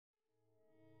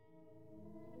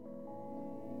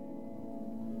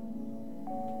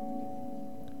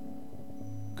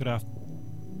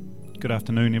Good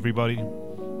afternoon, everybody.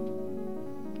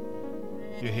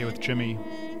 You're here with Jimmy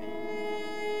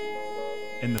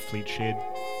in the Fleet Shed.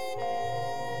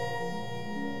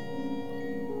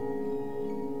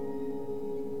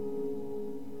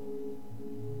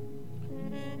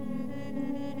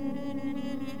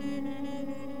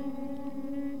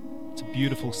 It's a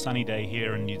beautiful sunny day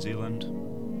here in New Zealand.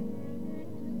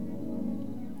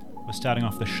 We're starting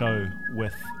off the show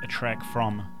with a track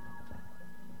from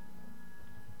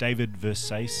David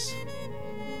Versace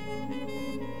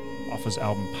off his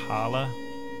album Parlor.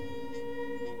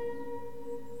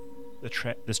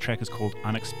 This track is called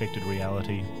Unexpected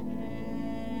Reality.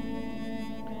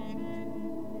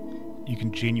 You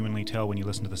can genuinely tell when you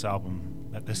listen to this album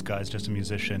that this guy's just a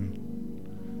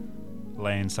musician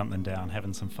laying something down,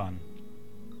 having some fun.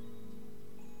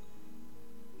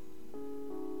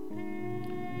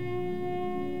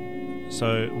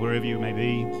 So wherever you may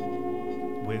be,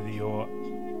 whether you're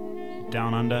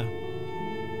down under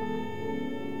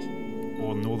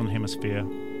or northern hemisphere,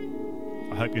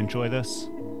 I hope you enjoy this.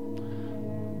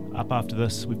 Up after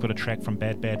this, we've got a track from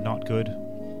Bad Bad Not Good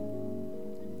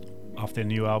off their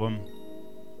new album,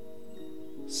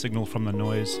 Signal from the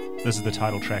Noise. This is the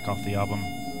title track off the album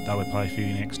that I'll play for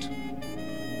you next.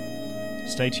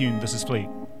 Stay tuned, this is Fleet.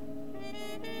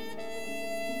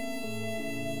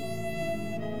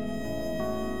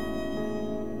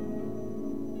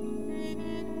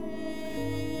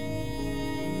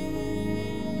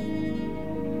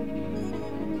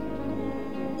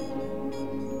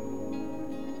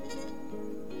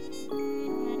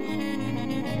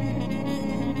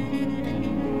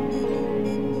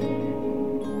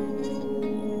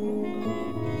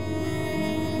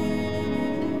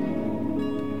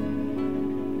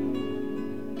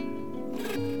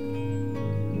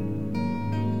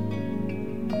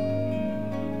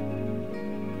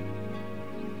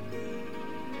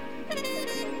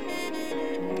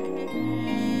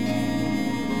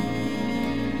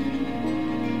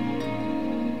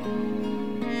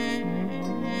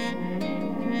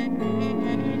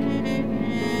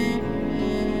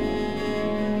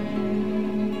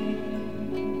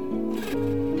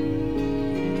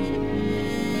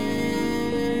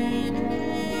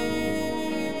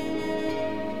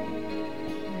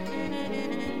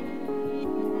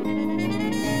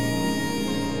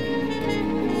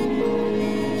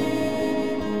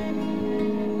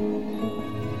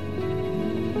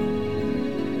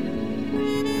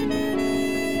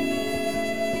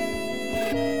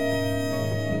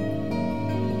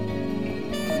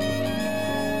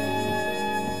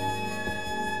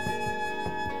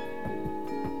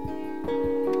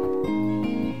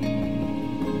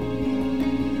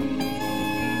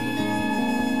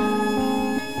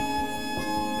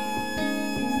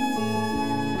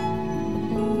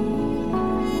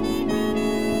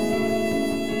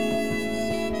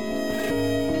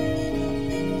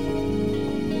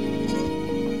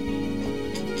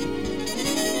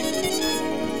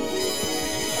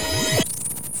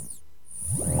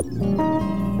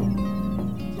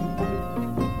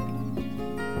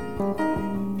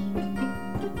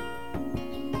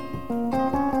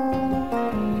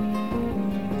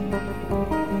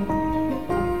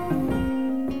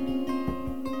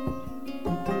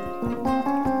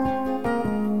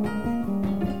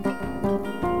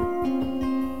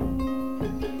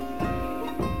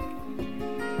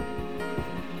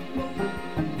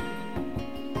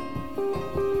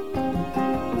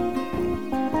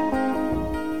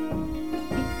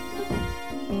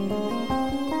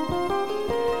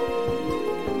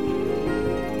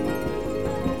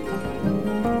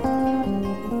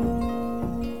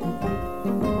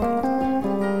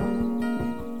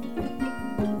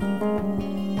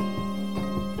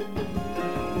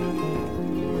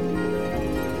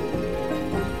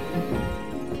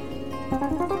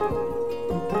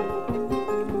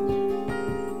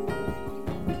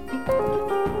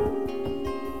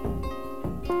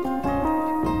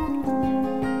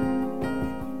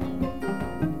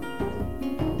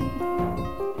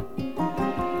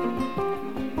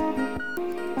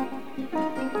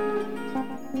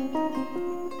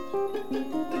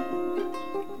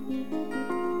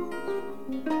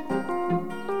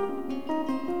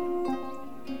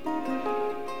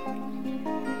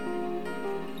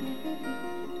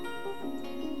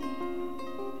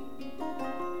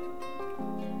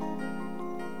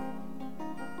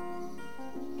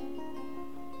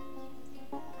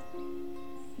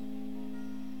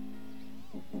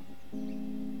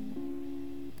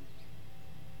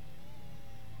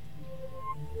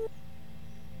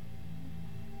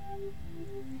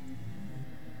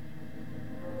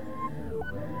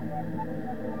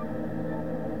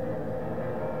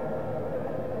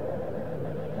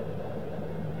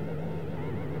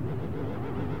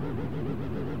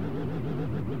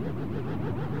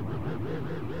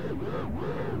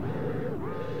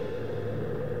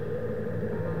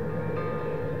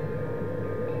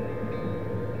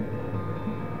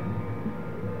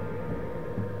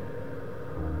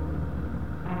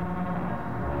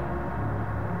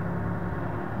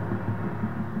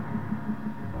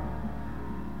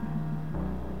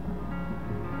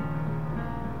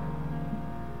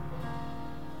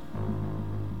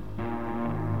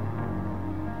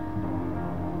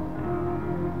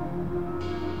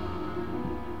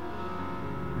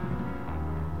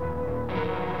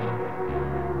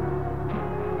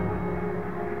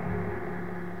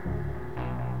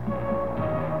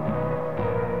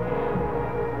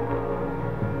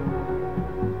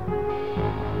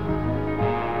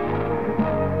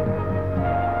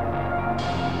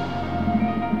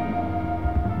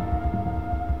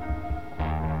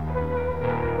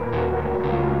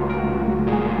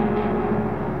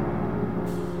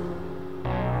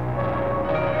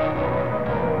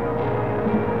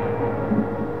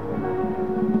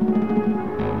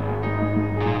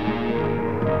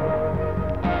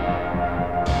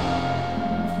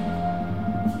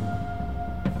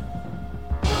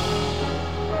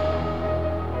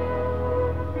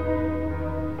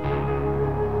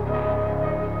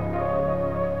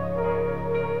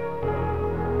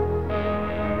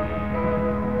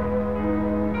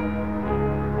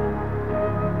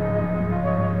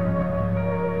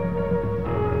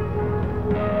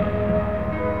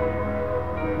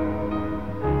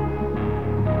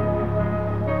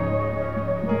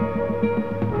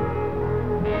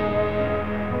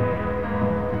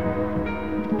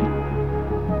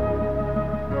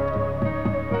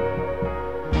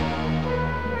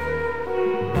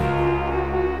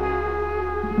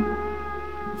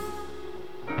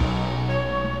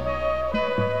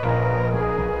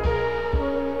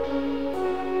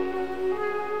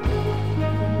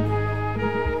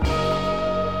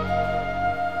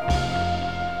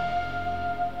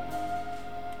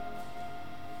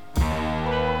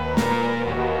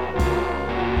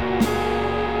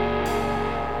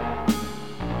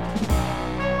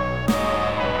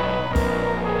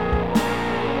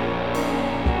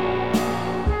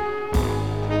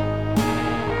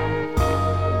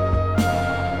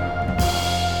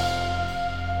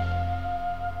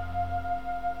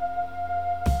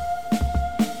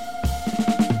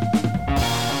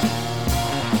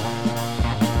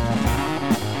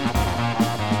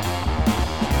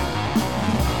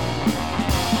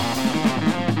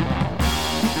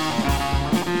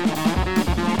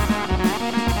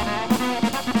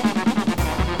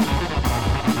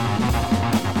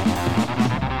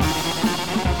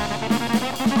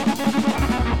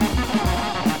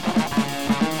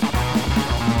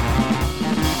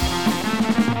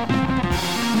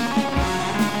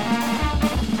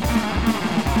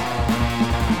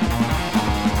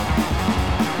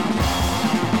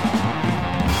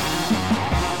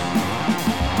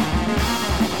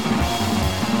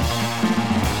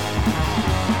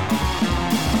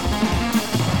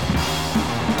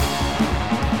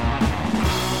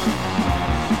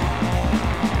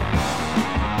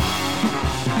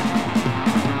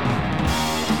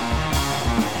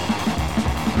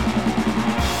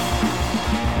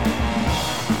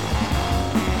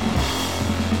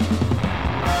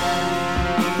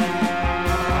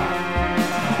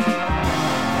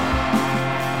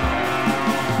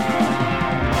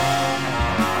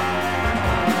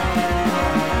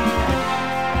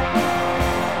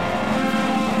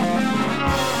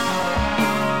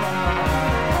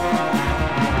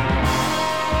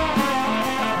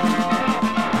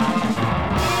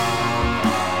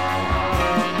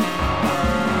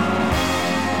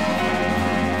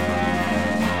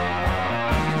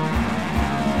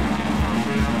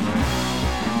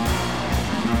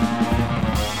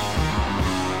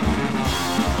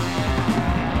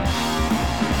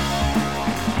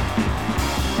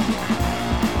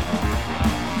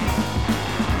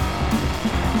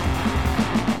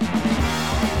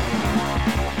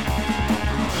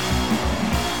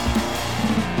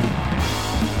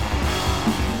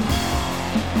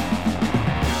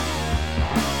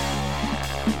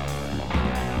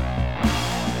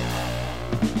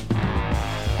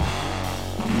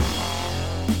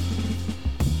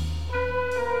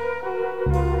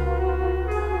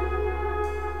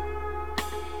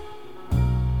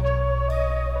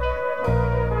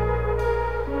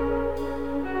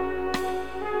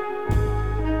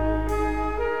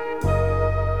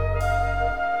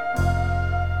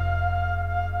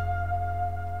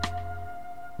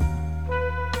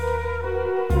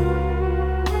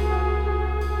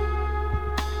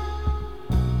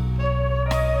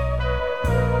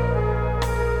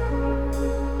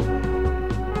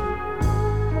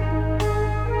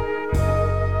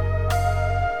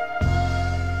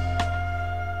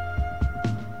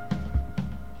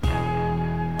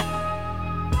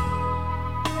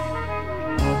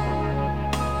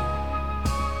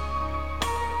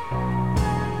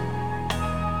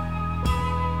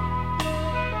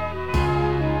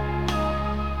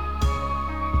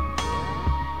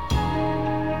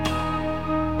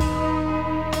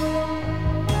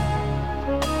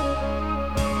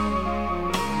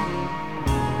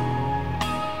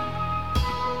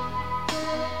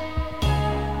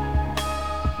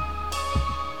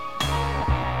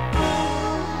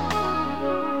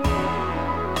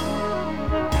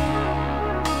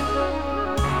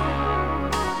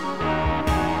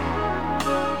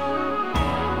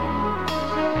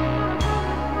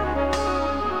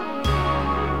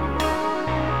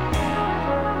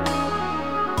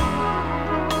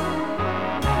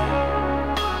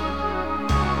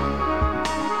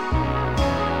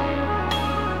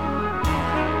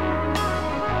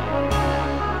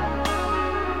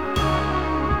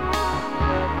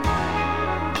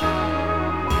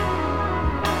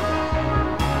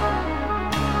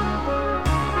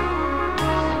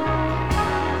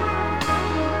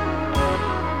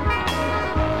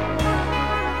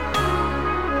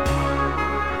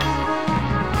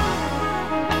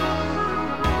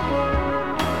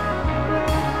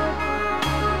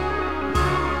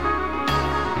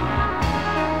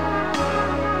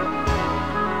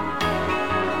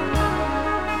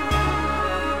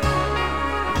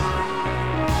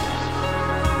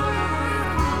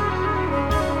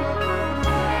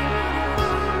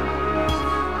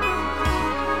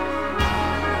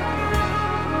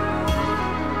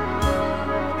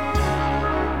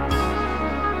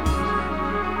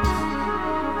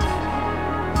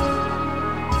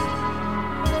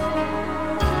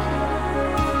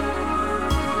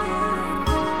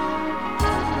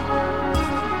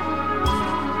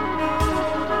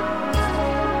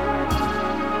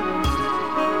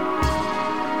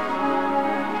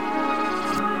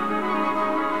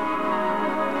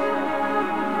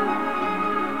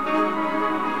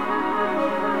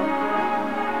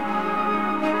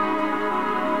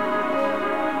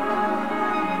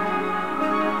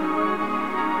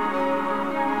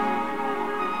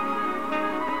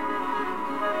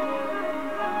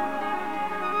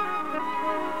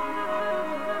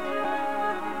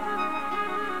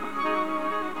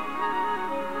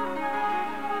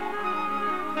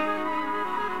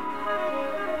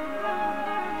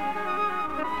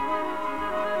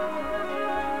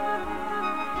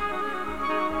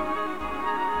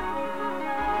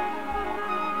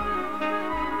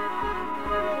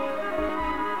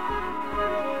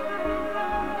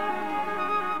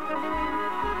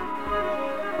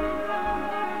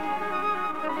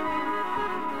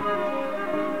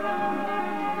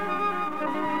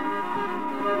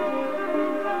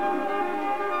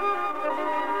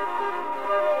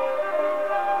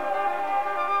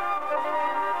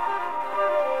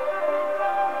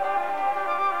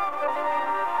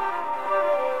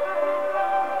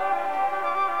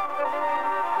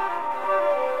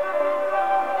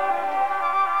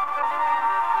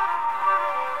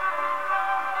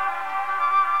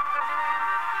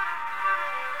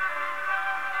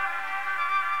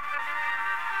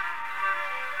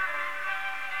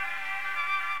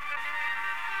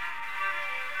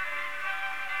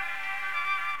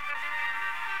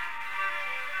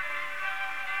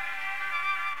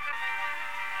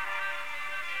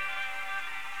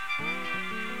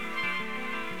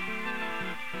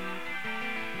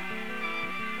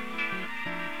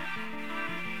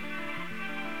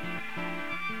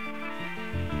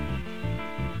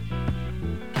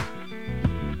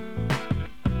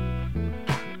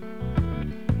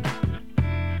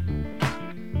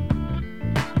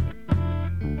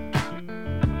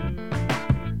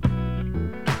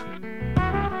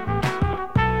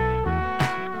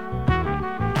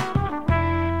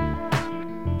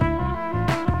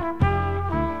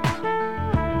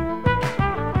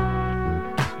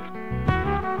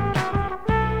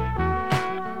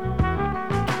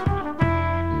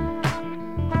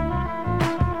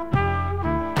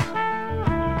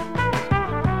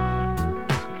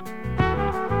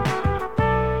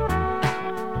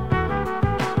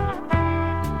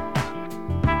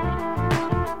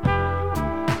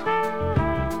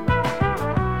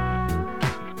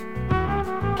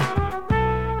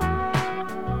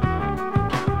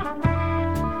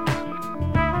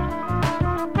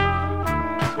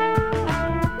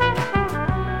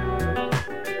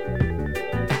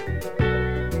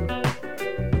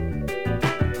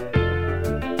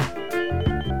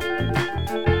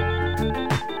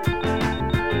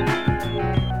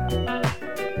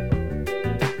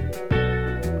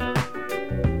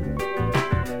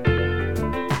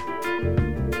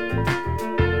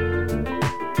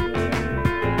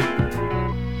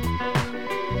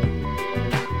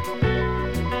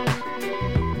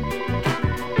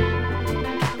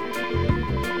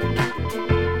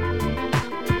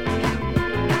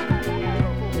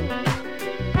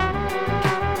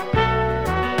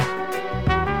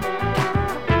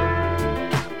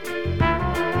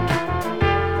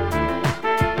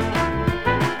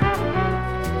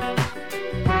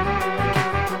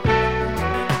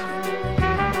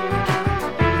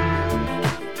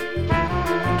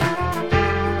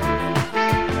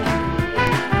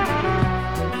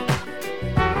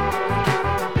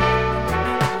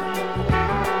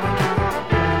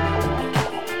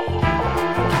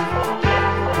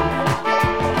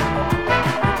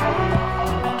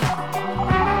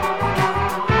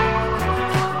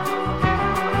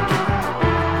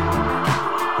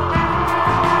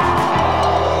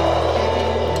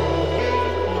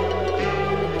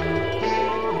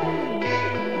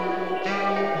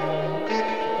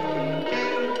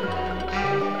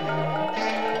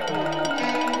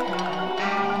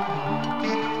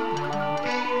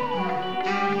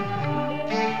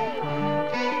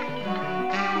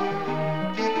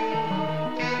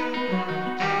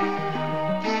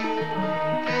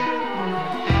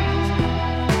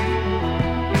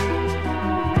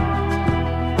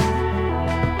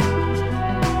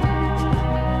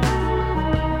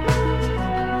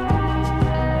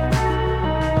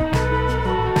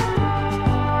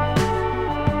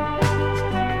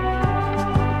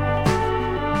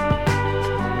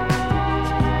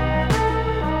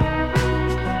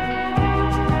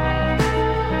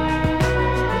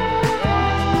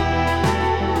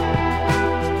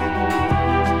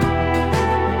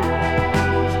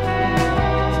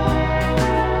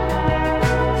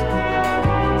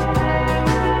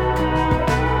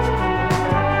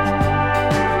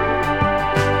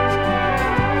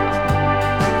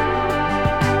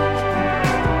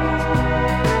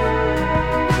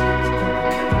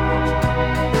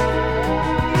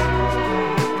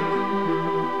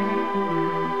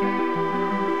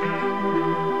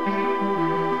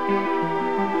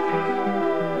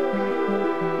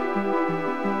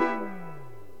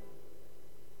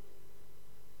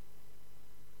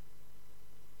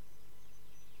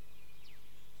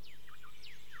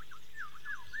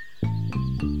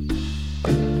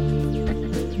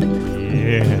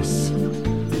 Yes.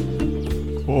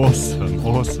 Awesome,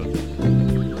 awesome.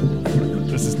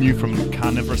 This is new from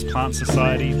Carnivorous Plant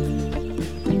Society.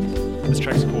 This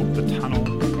track's called The Tunnel.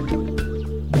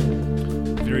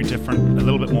 Very different, a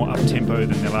little bit more up-tempo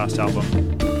than their last album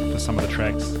for some of the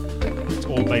tracks. It's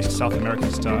all based South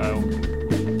American style.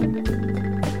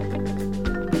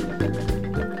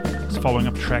 It's following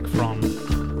up a track from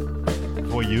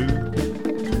Voyou,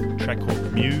 a track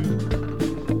called Mew.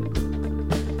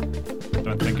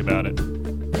 Don't think about it.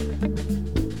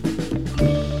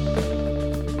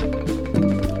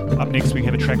 Up next we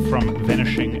have a track from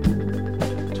Vanishing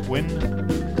Twin,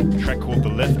 a track called The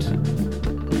Lift.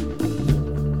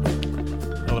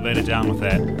 Elevator down with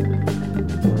that.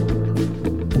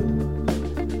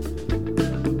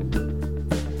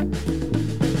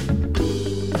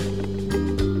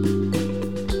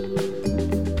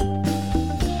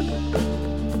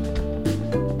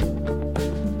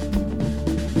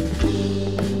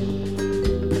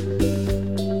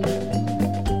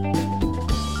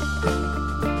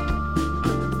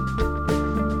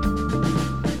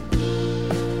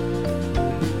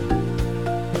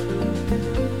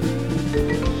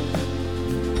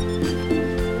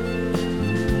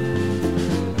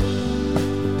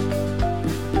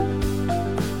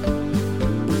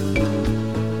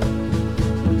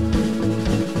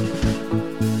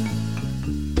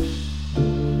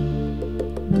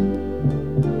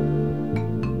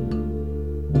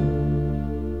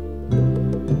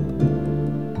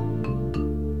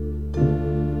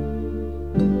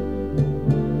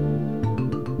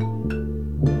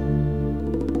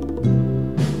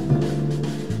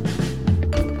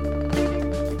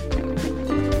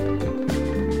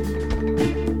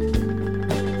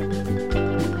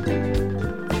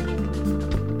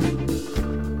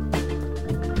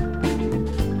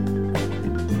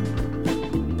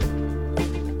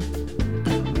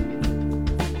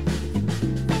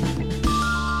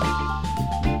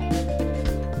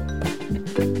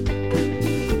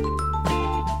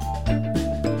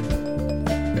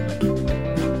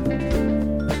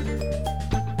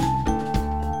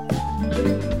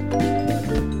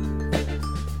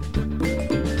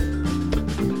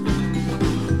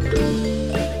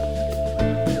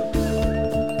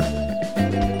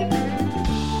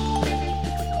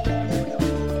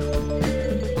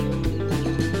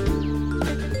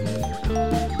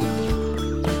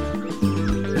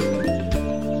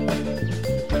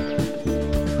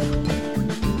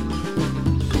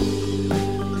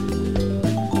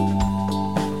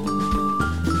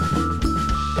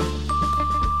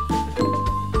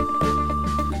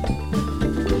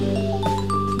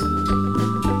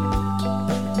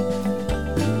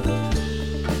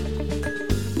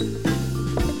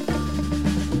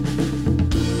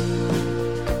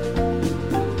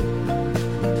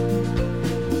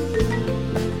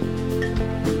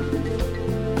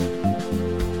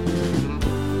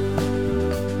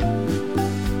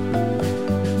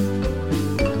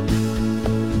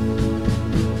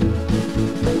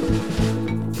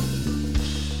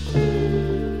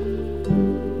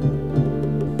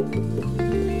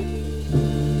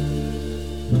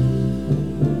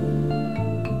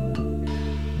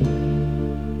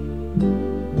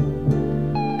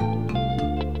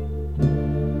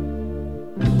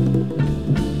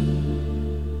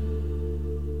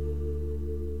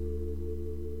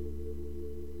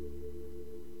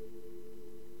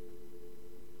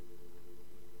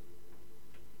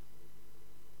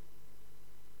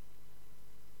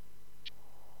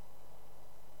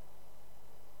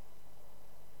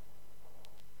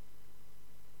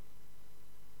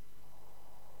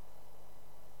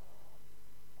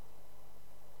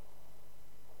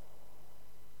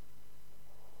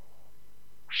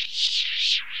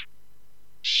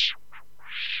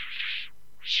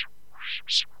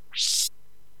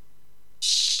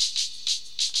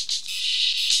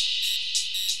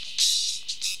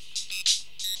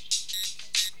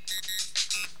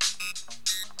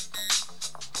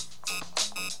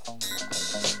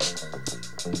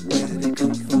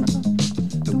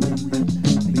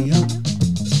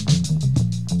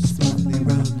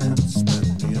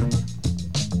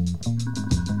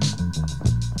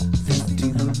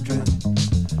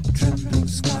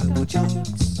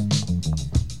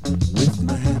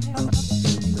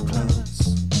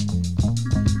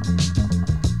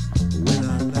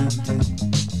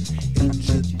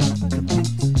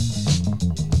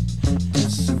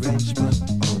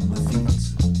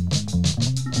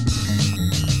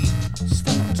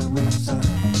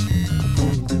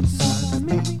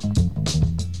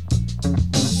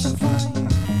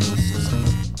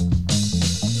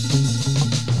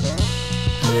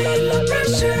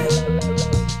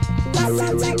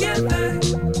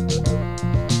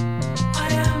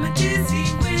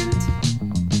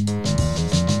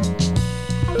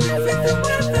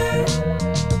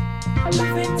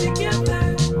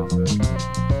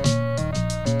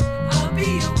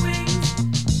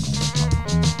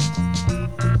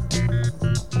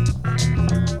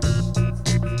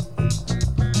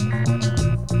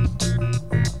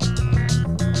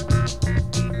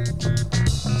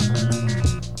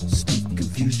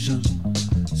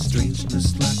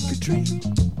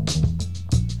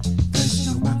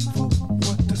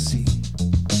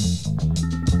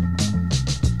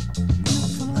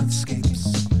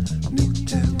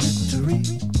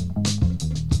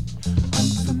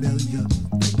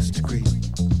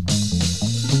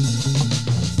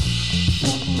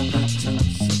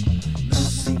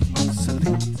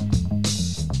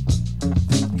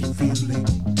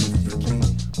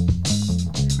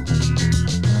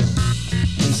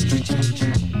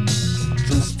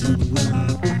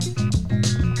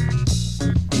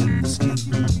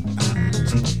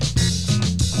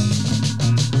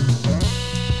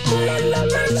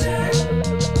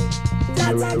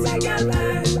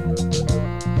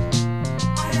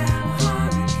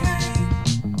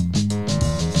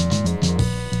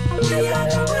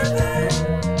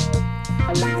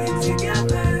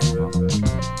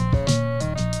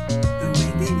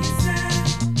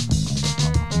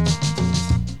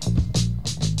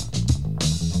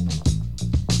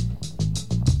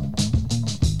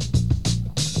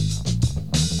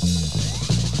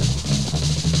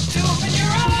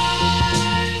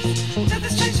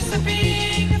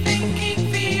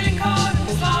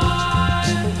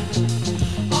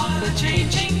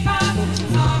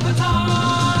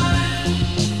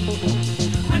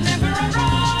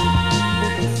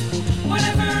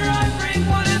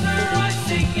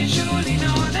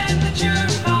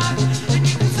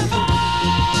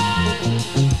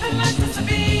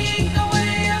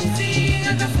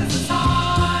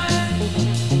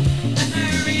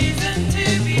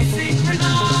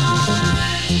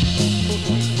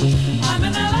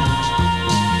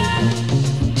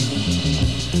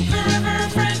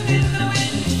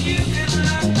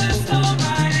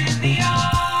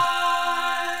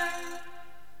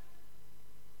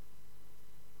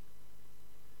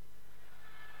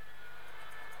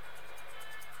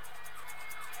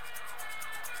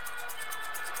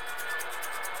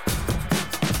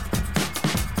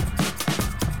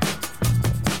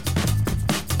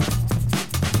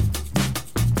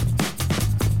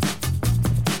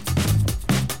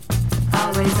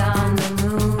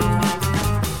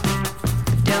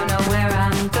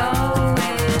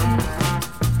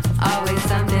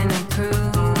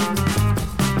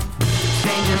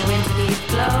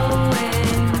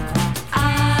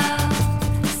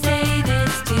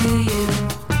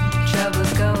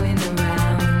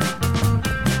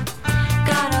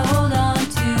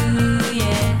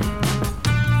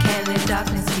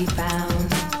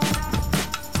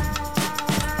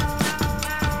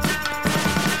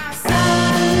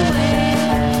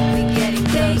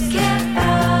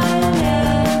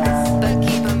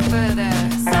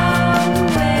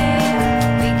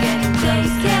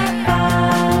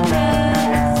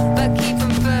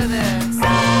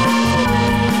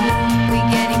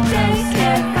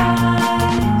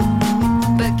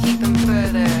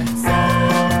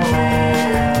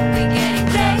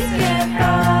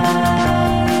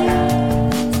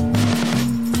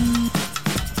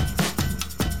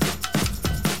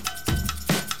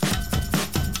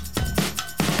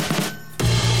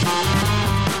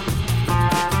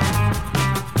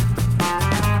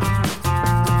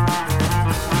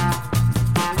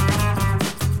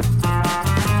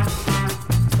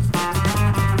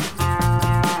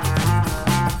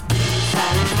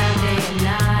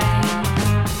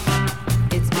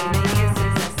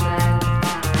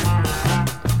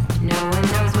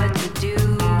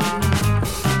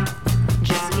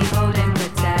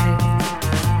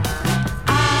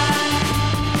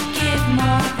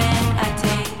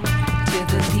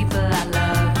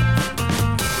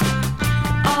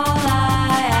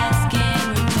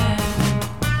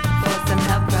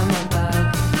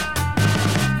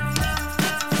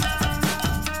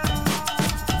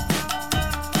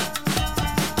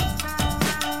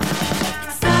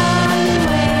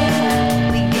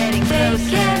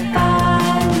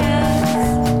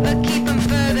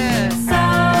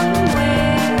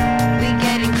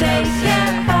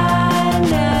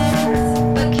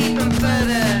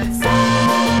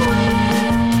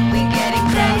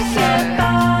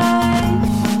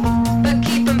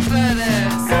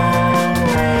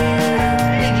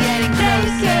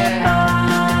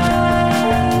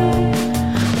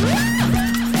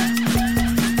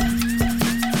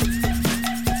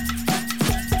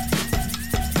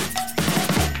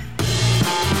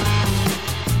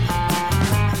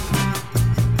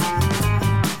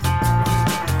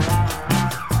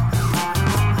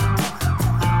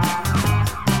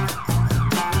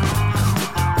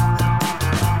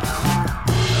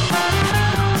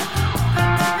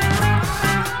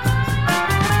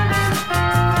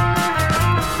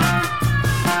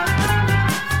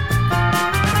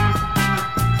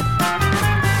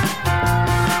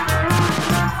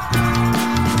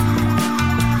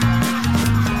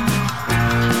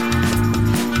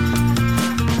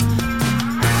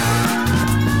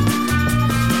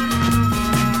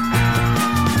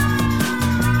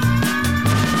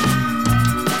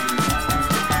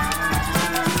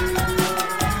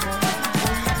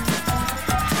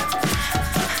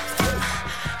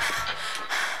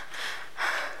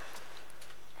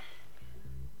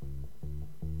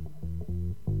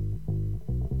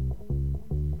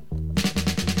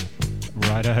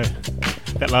 Righto.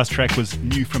 That last track was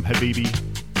new from Habibi.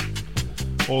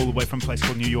 all the way from a place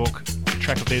called New York. A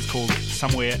track of theirs called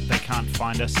Somewhere They Can't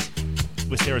Find Us,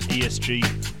 with Sarah's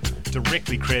ESG,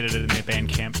 directly credited in their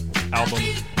Bandcamp album,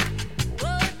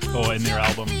 or in their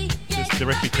album, just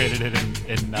directly credited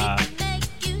in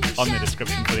on their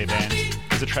description for their band.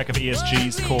 There's a track of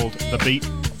ESG's called The Beat.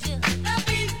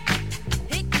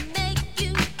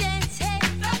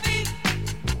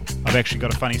 I've actually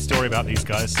got a funny story about these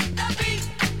guys.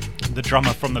 The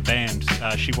drummer from the band,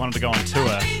 she wanted to go on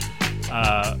tour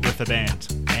with the band,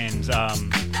 and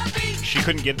she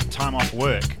couldn't get time off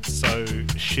work, so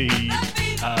she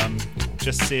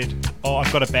just said, oh,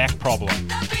 I've got a back problem,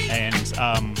 and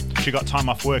she got time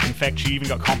off work. In fact, she even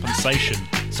got compensation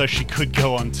so she could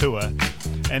go on tour.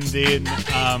 And then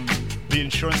the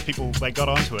insurance people, they got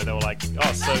onto her. They were like,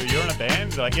 oh, so you're in a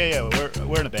band? They're like, yeah,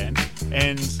 we're in a band.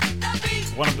 And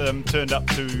one of them turned up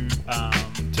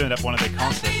one of their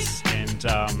concerts, and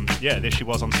yeah, there she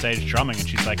was on stage drumming, and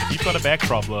she's like, if you've got a back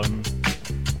problem,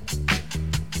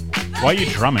 why are you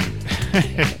drumming?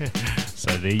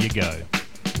 So there you go.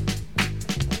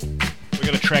 We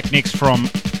got a track next from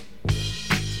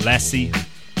Lassie,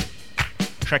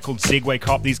 a track called Segway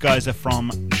Cop. These guys are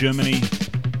from Germany,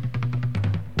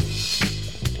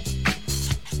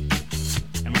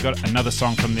 and we got another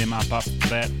song from them up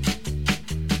that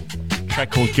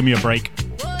track called Give Me a Break,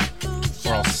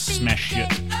 or I'll smash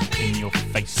it in your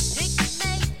face.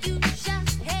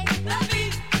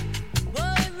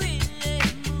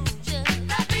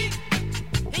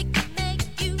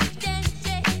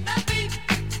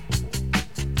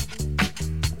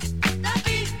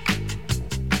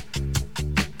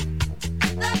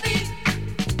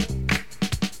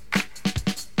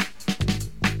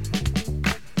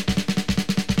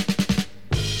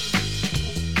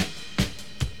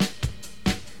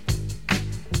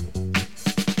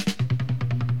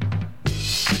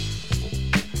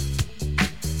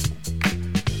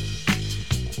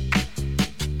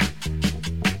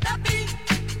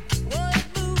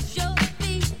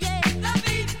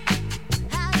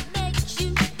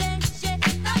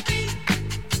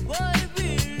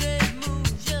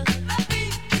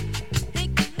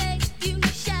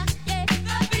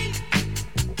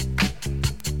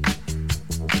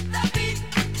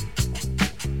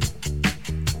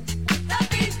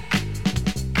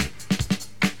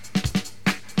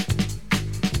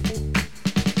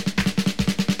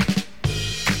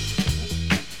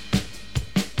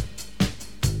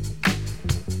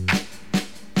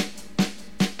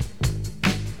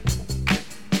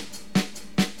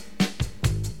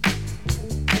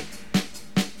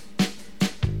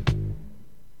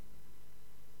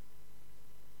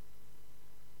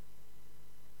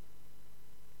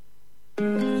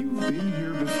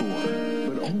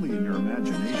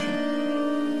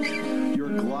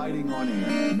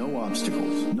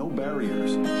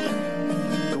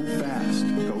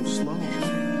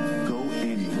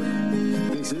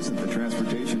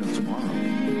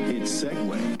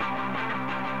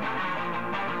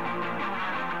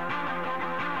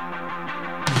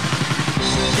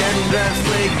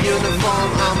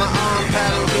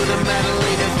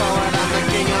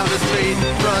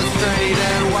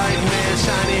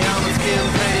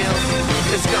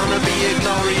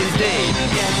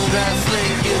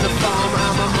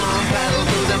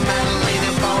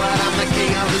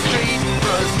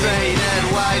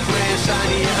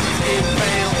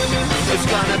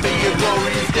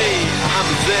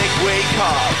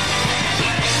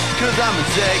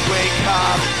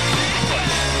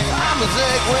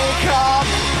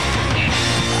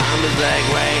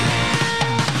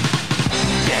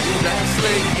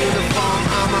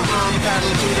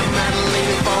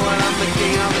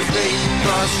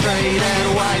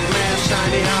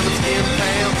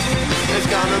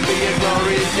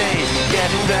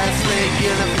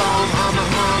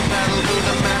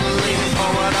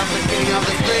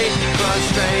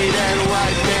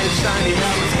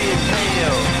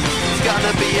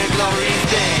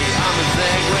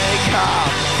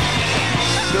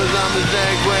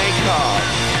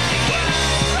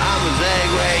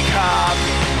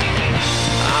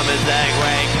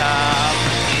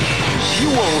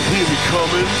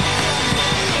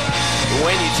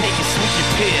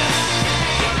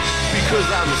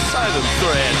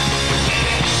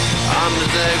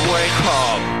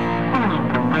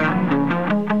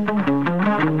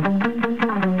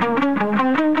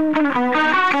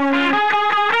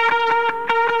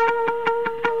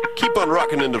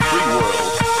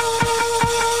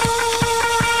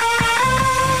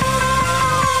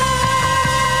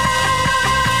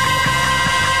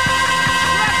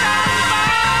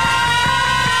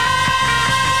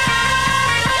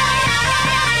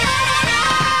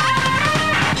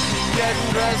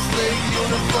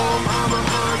 armor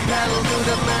on, pedal to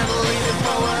the metal, leaning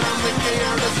forward on the key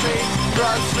on the street.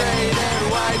 Frustrated,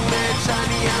 white man,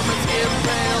 shiny, I'm a skin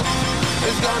pale.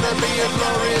 It's gonna be a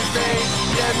glorious day.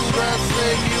 Getting dressed,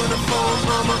 slick uniform,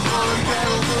 armor on,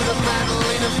 pedal to the metal,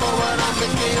 leaning forward on the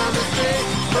key on the street.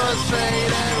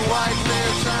 Frustrated, white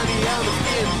man, shiny, I'm a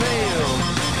skin pale.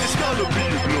 It's gonna be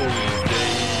a glorious day.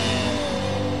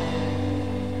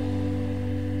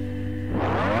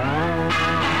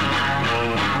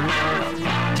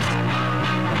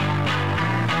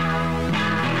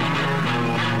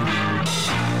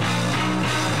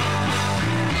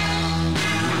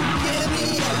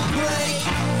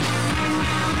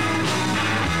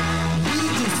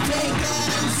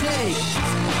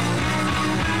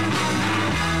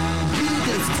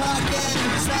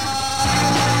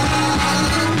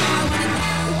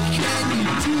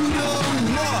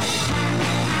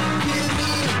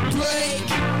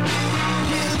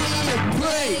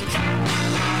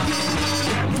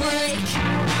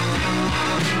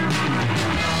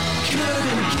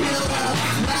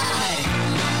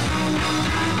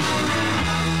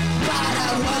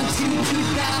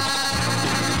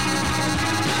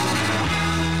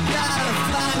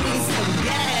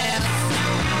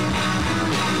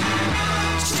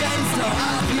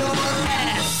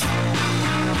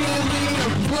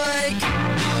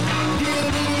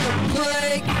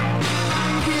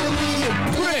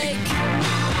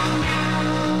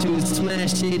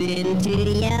 Smash it into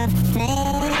your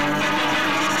face.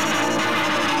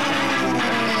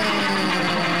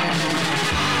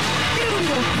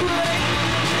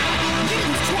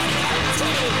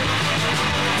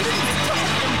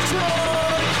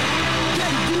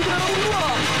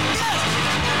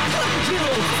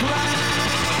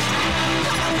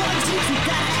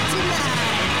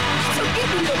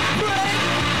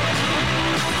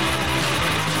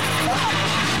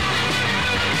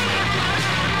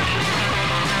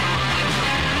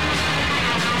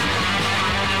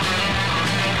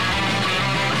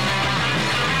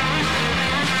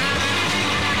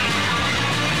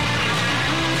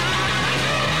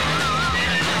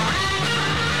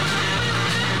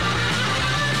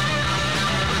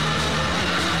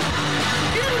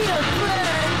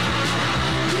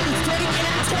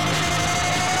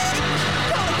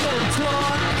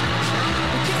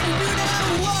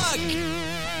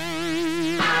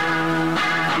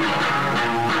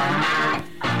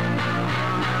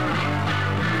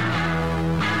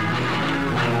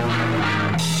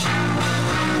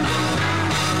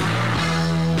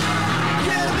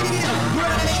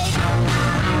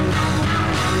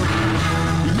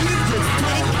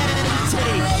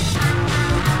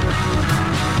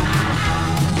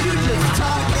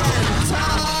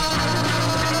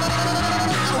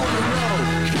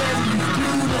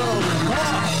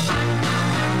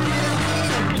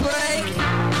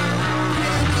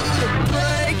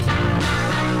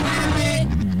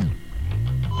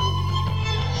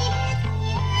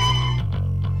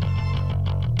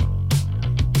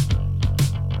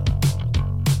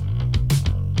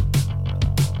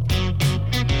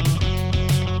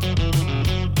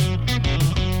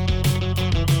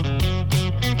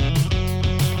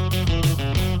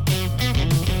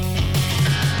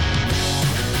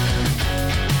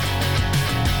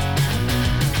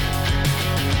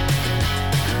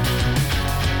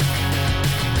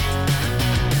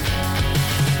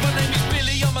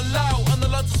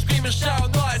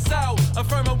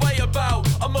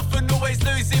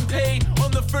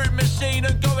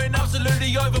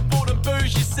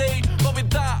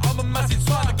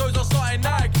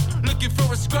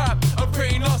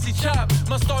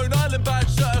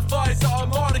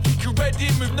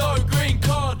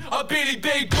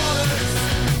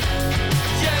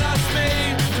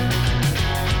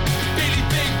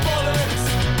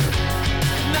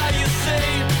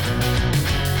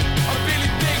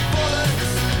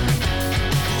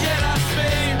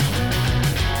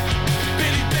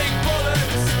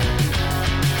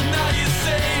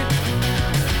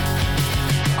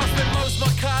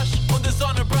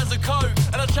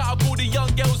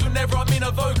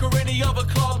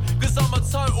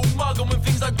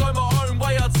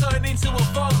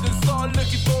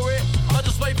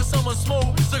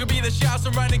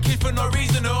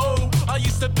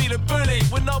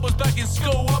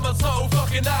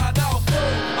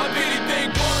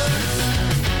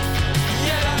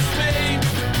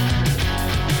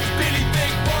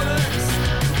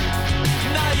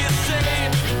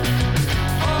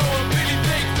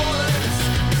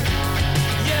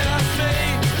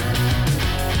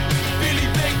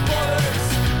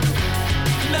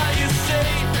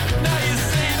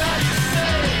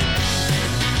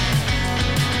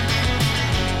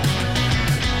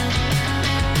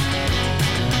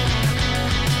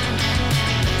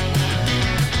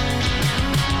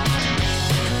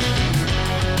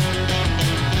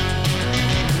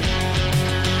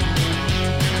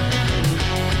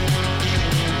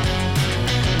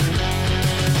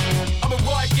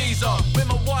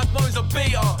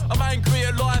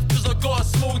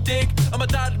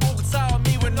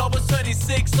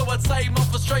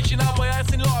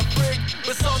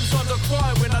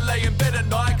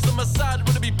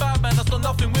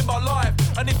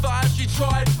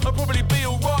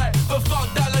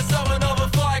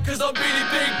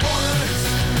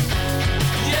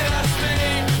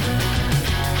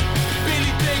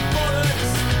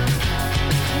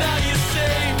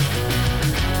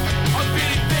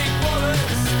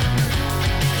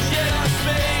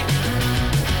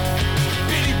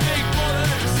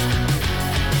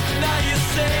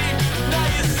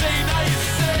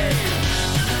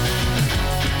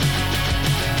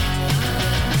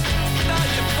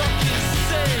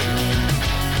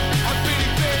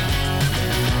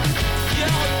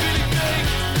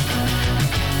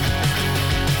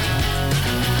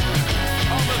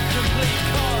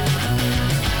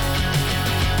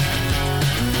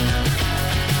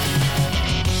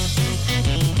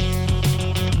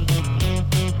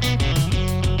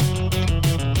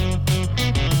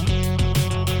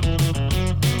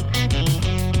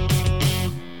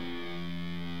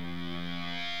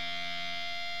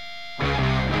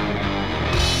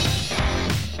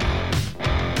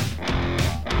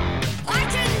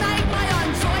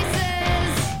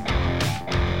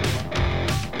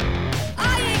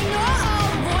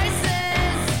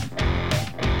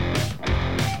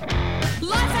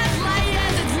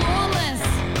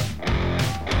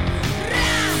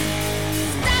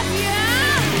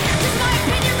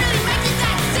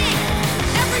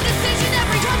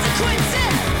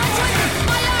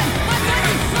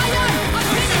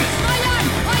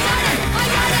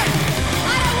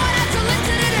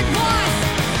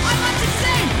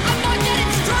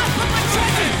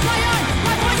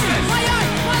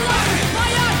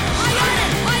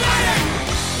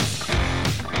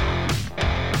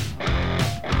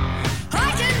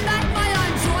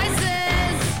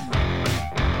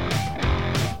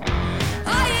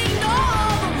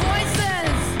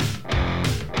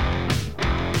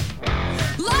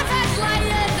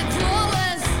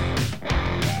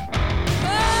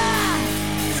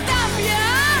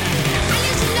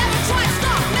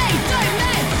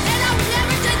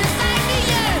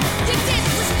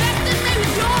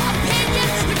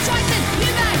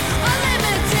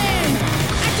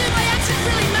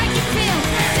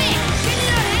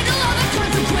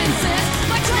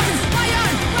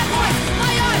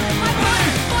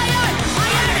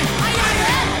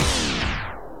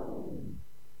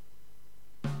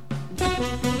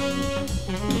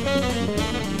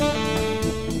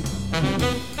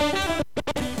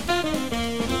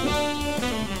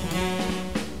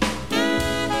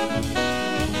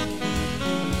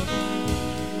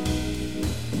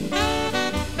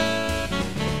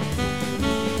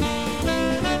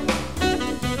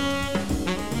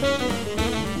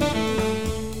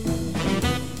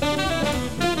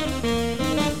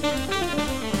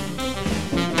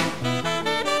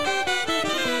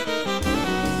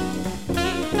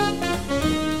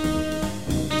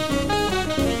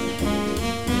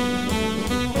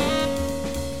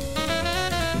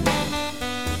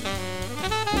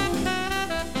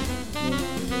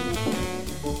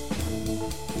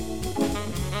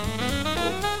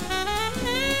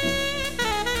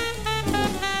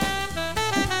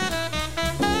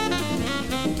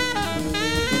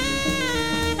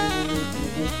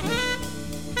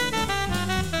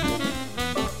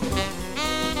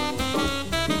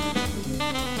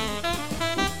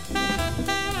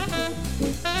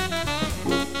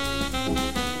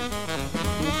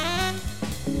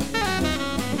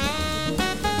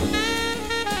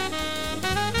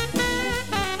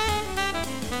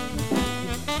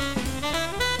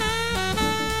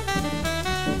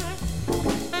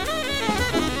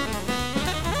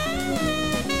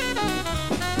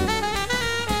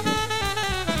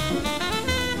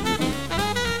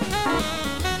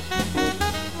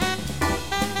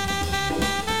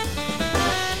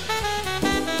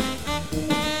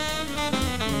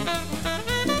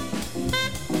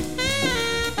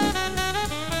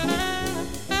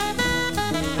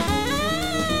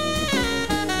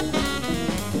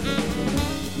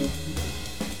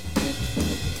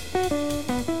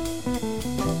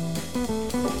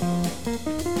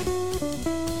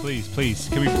 please.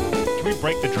 Can we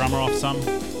break the drummer off some?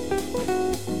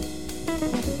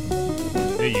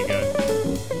 There you go.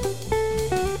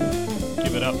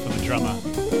 Give it up for the drummer.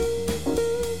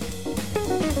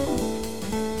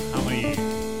 How many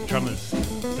drummers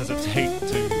does it take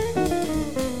to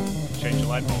change a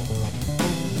light bulb?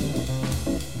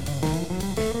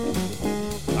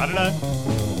 I don't know.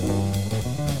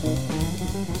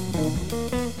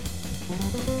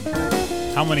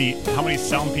 How many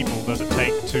sound people does it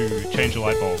take to change a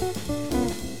light bulb?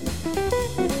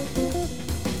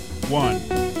 1,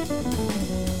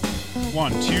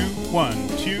 1, 2, 1,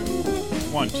 2,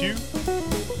 1, 2,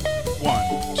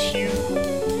 1, 2,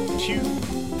 2.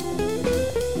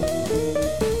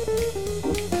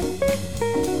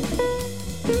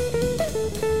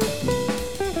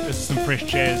 This is some fresh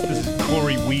jazz. This is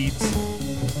Corey Weeds.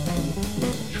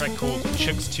 Track called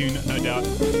Chick's Tune, no doubt.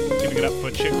 Giving it up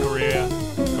for Chick Corea,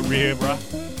 bruh.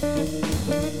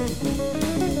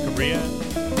 Korea.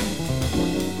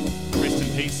 Rest in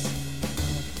peace.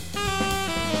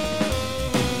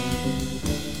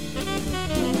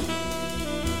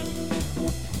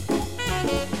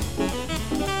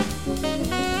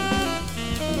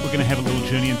 We're gonna have a little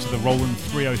journey into the Roland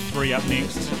 303 up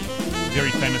next.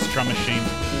 Very famous drum machine.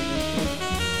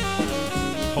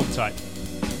 Hold tight.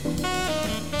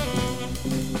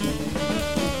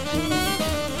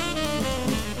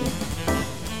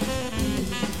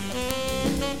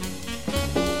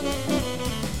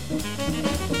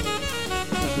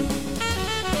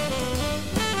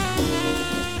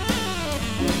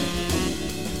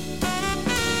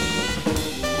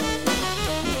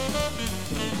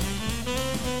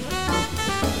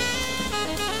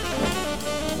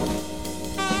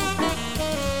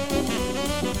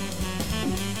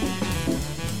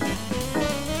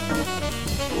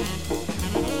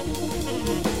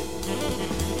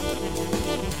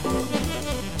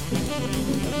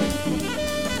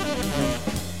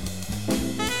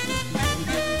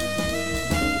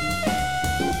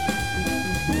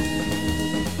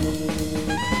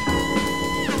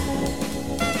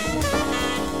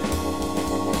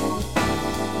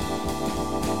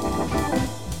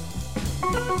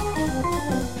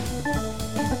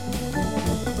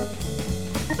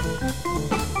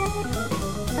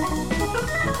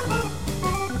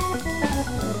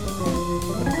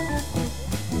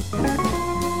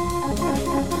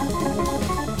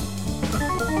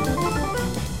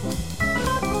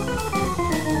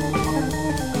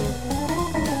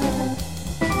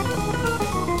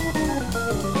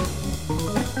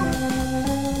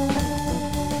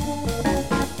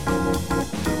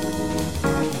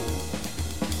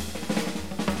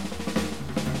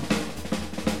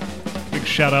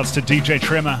 Shout outs to DJ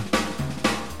Tremor.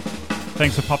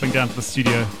 Thanks for popping down to the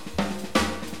studio.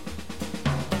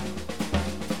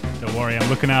 Don't worry, I'm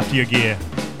looking after your gear.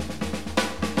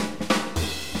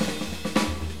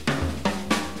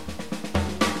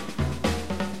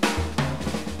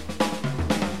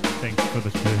 Thanks for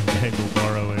the turntable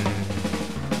borrowing.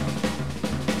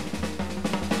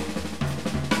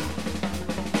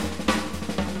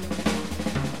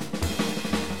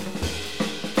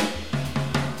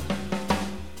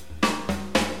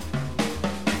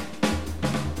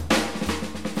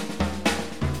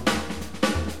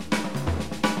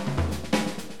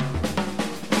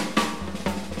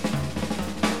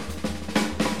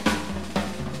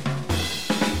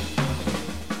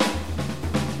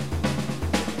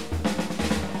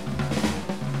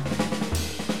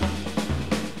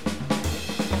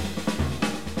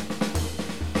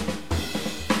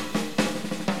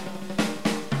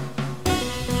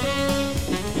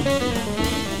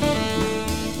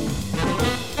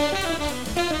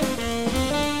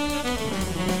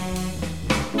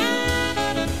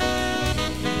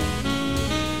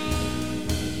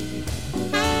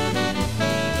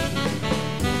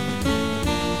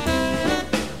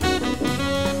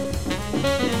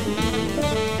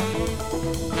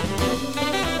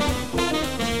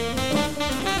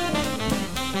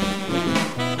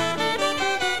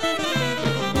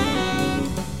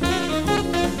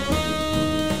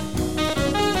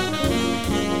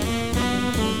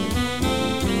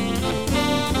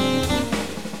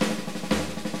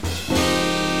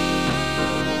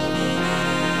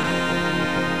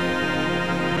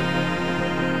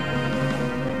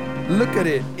 Look at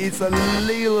it. It's a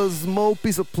little small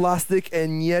piece of plastic,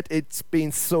 and yet it's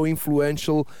been so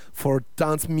influential for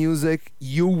dance music,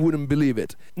 you wouldn't believe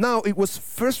it. Now, it was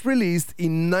first released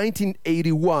in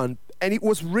 1981, and it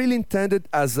was really intended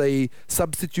as a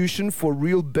substitution for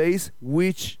real bass,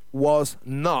 which was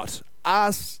not.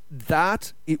 As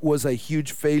that, it was a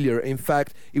huge failure. In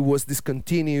fact, it was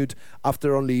discontinued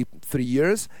after only 3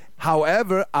 years.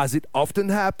 However, as it often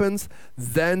happens,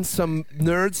 then some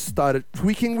nerds started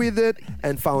tweaking with it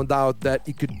and found out that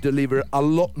it could deliver a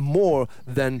lot more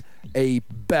than a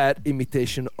bad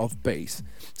imitation of bass.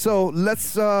 So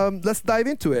let's dive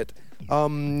into it.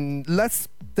 Let's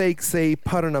take, say,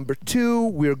 pattern number 2.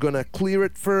 We're gonna clear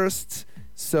it first.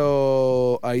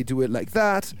 So I do it like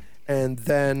that, and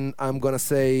then I'm gonna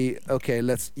say, okay,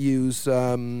 let's use.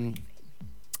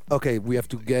 Okay, we have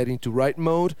to get into right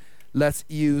mode. Let's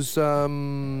use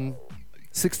 16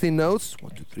 notes.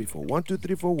 1, 2, 3, 4. 1, 2,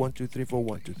 3, 4. 1, 2, 3, 4.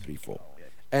 1, 2, 3, 4.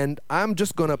 And I'm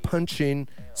just gonna punch in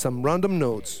some random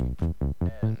notes.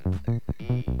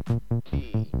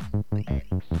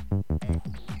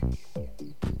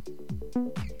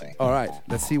 All right,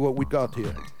 let's see what we got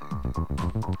here.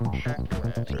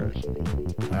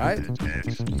 All right.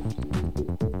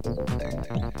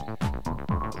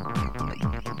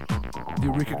 Do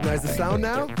you recognize the sound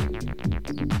now?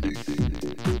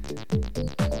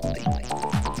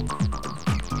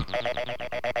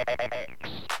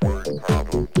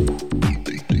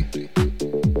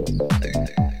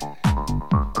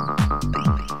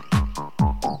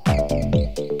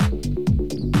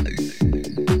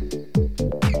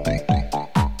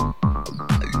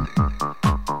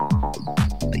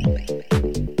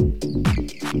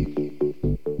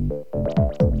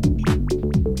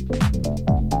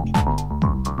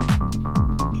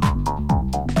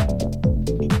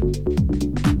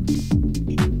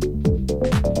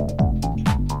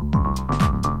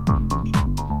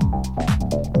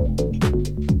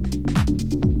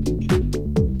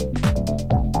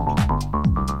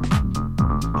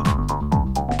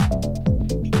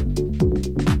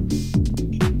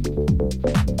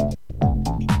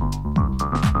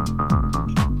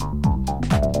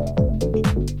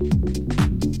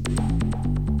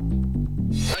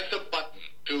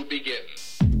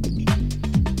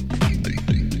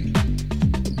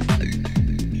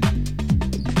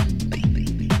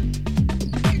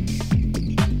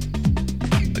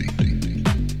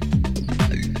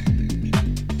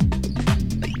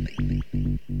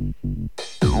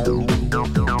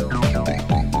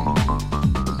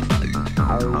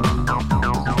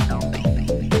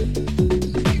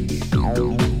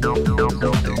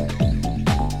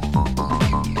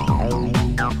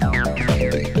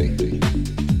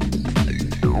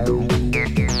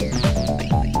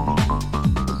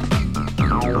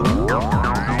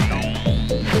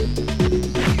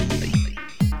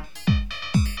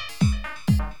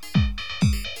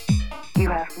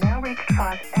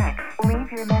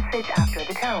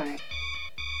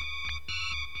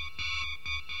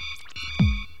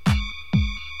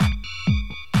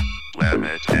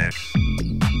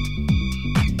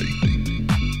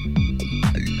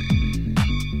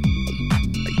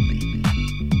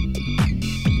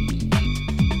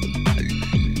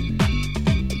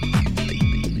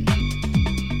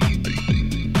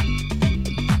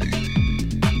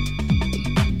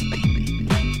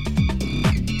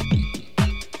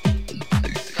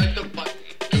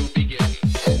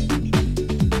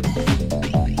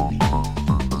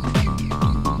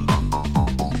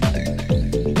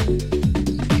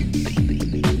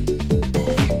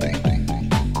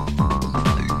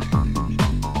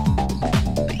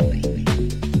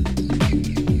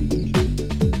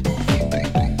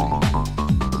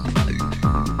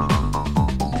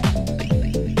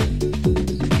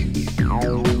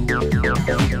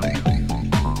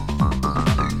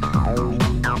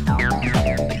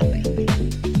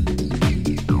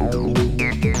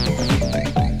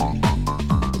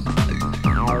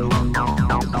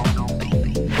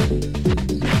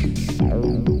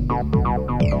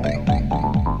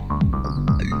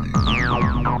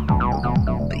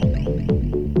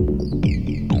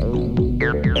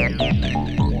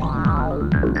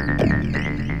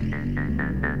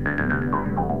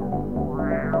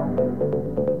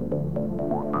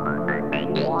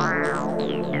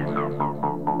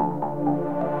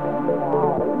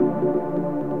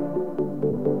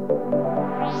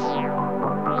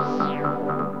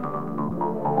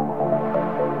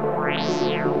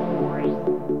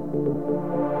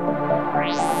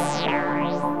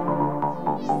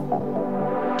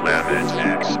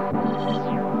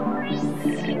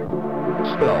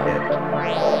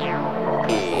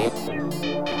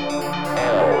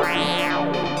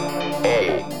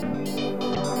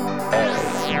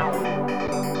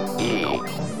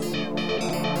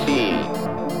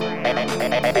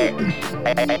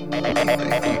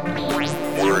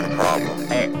 Word problem.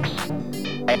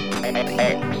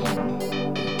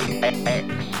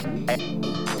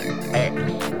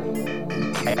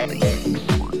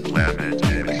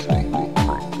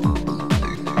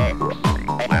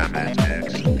 Lemon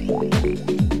X.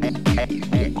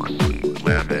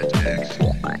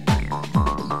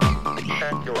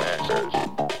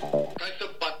 Press the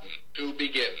button to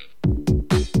begin.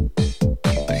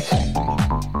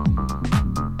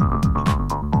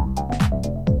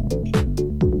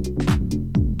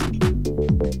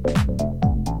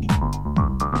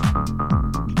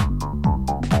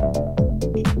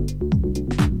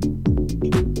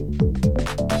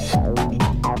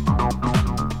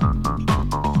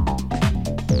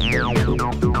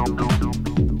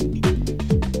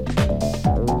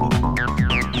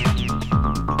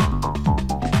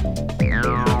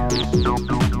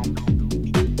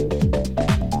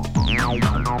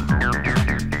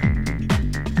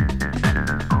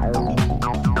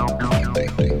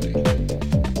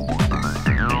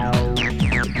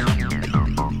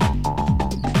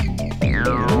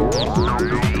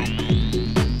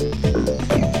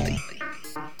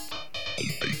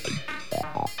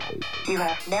 You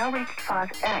have now reached Fuzz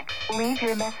X. Leave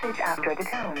your message after the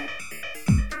tone.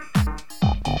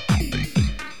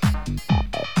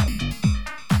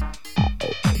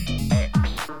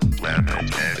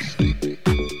 Planet X.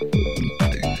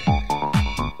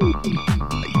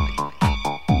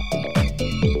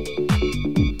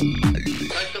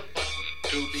 Press the button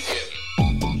to begin.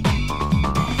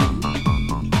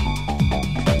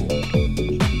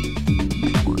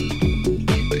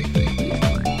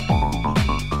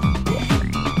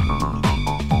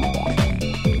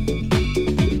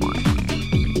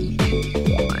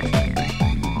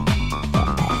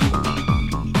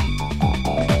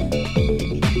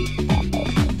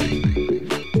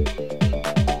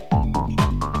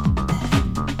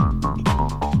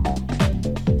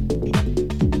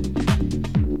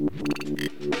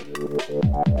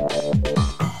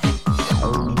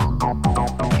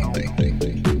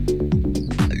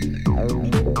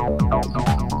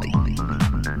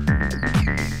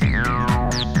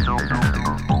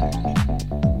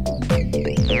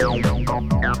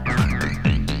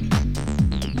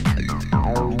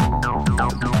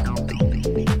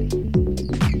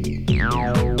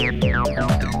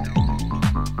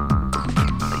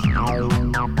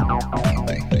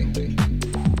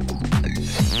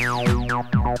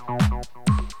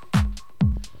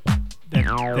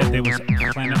 There was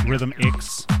Planet Rhythm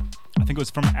X. I think it was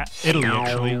from Italy,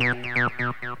 actually.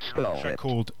 A track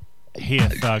called Hair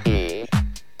Thug.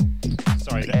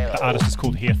 Sorry, the artist is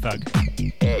called Hair Thug.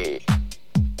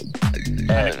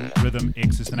 Planet Rhythm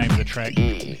X is the name of the track.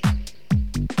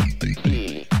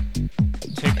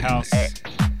 Tech house,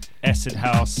 acid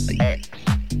house,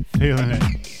 feeling it.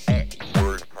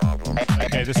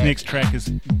 Okay, this next track is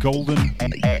Golden.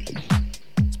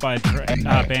 It's by a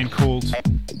band called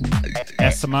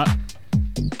Asamat.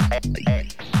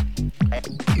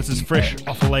 This is fresh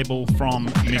off a label from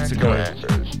Mexico.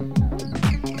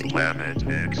 Planet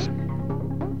X.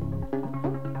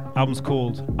 Album's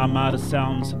called Armada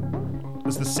Sounds.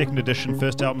 This is the second edition.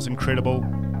 First album's incredible.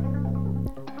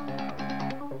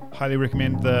 Highly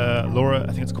recommend the Laura. I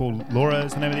think it's called Laura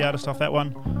is the name of the artist off that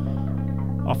one.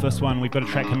 Off this one, we've got a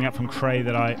track coming up from Cray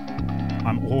that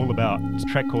I'm all about. It's a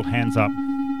track called Hands Up.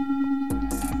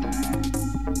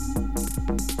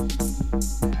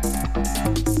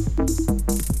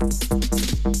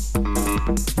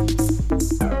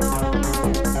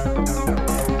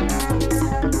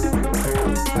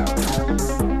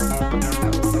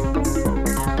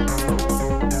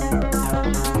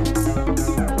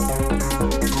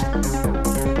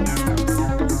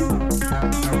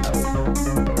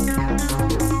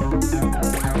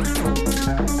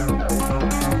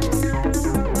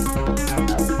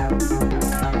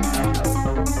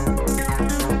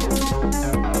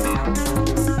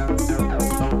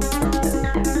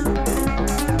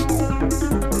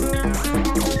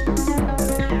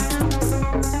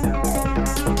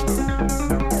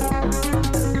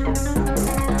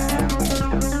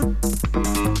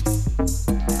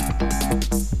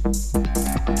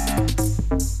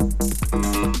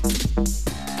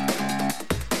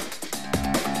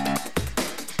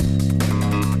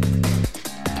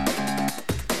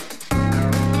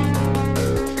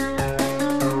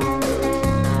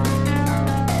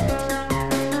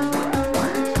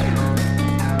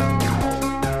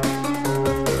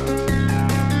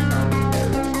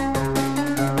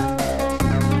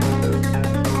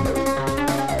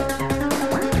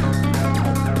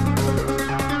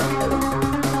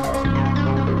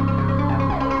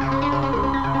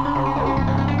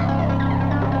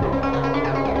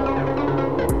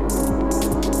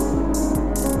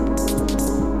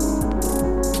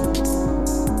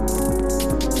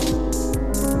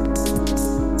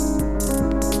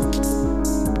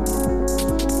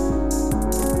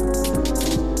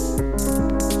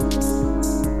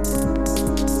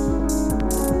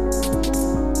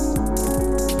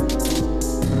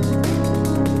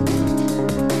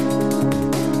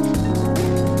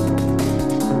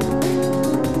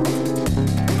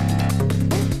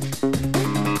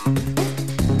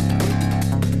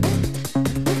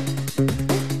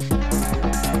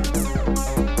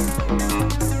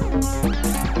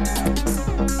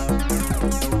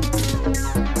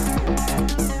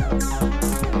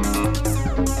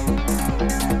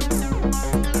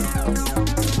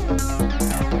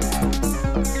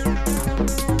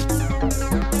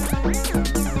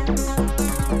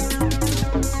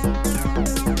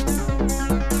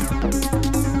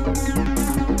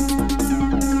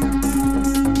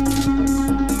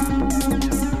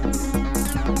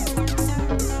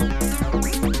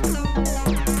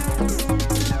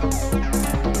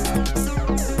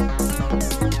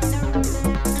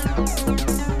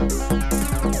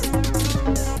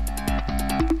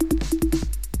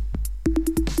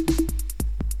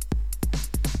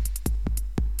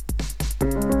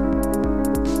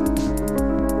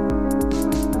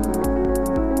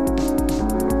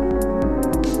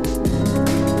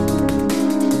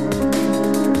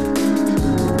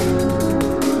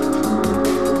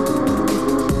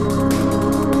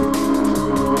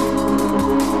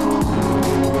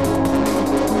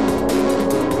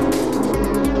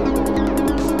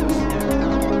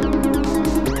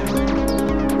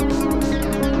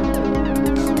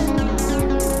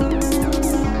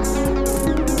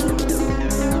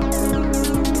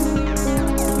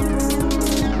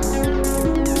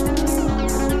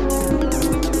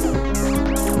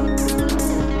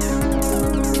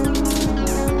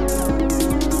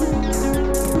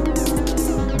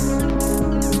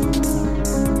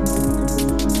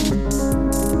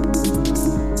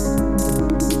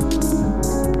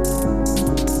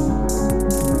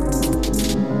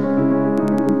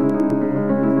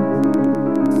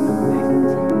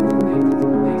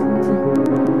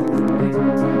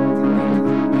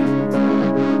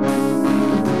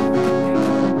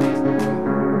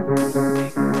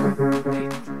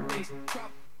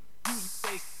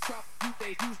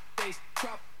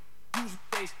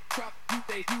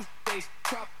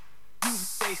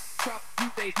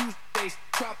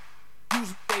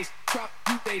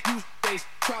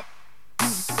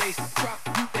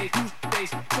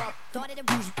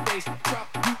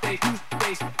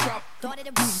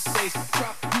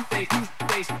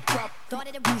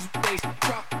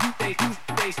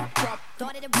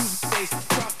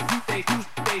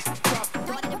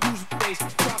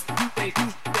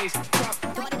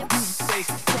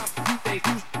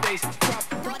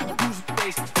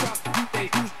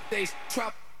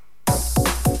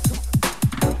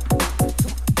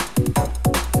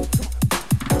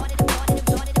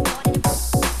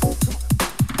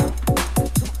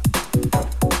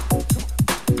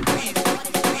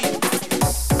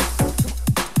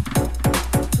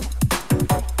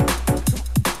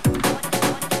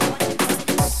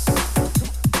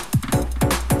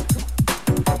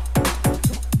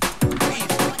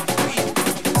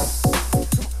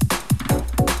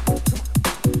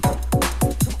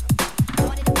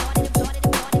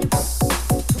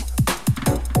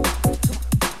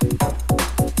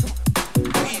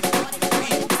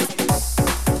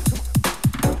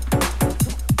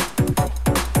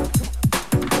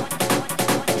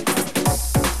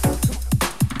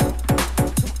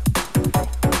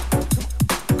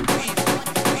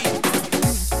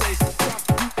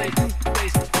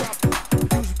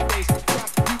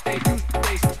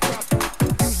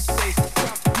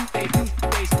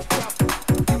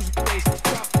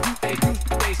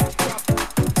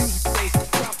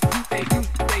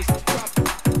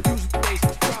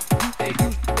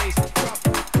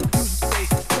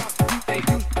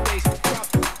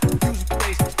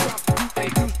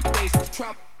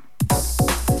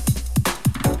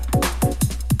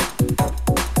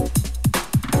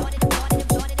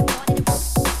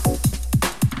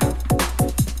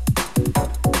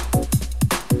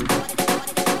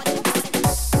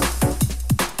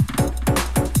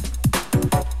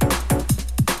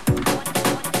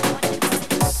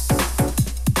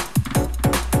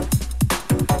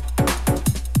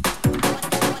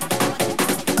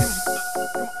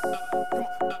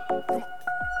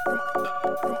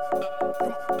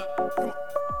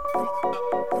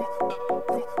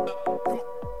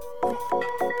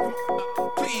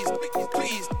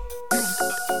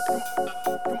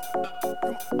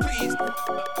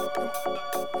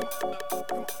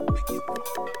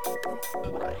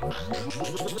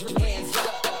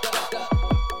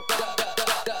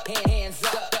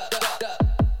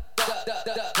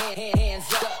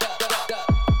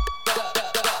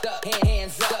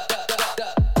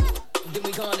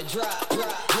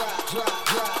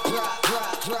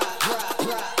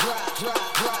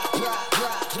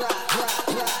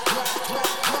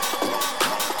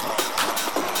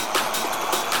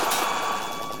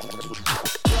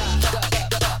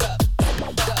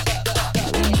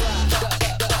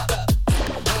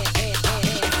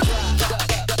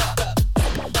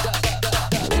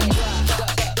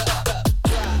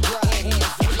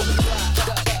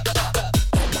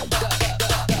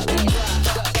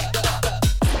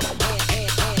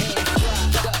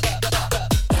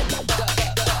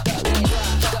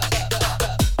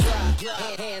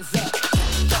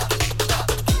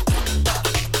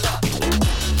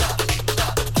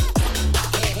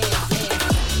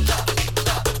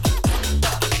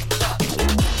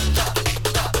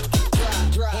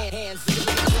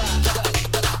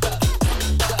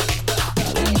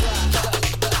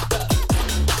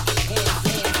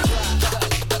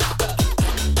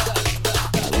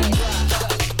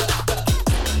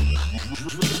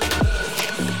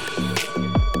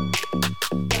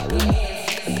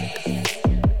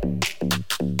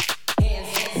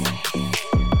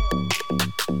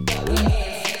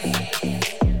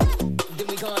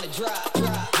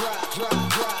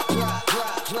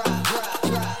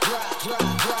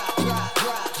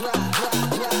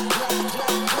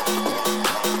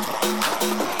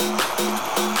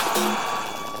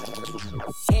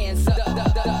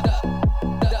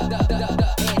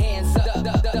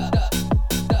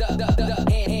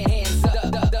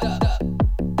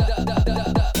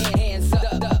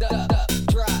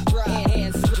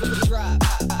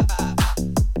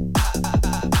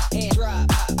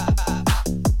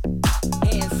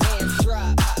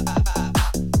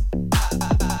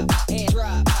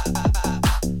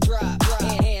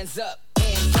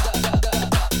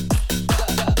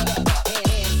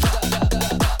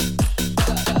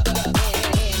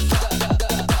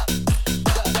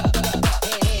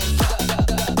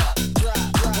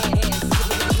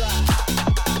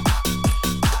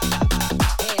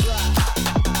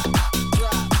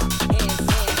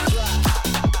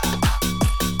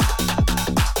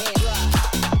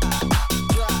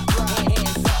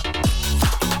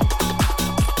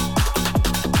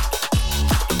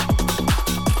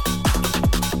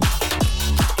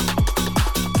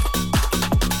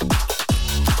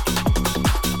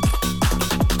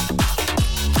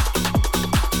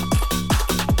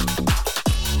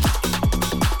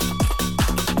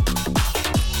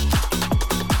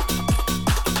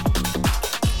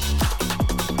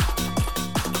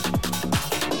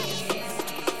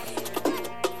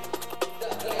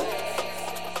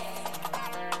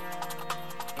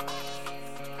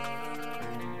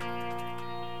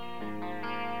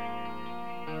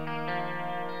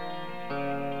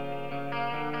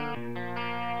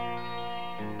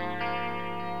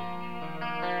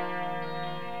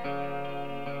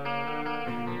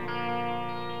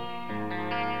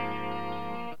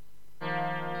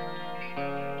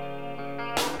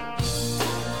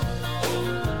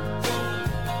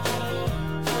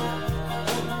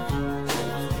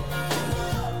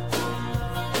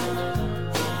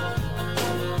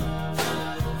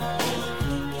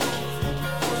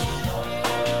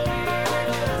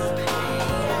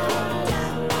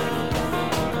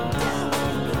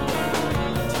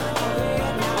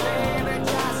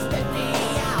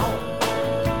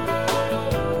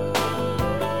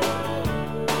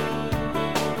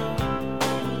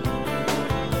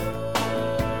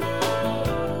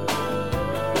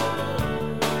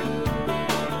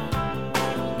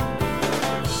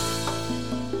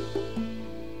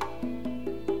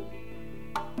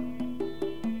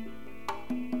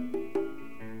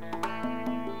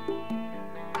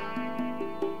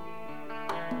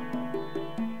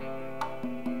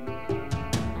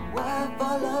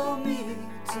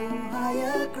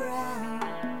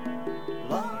 crowd,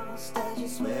 lost, I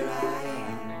just where I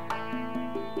am.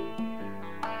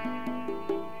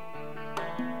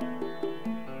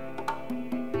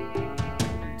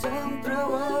 Don't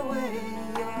throw away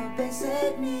your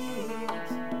basic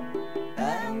needs,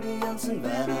 ambience and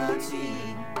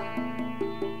vanity.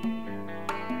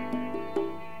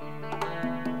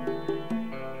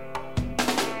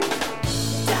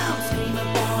 Don't scream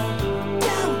about,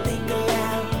 don't think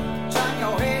aloud. Turn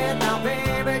your head now,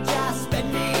 baby, just spit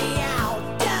me out.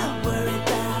 Don't worry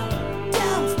about,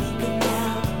 don't speak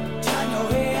aloud. Turn your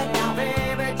head now,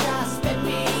 baby, just spit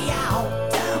me out.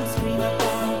 Don't scream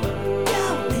about,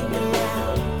 don't think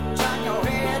aloud. Turn your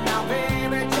head now,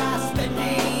 baby, just spit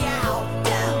me out.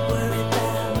 Don't worry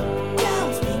about,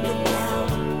 don't speak aloud.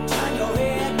 Turn your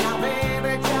head now,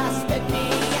 baby, just spit me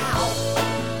out.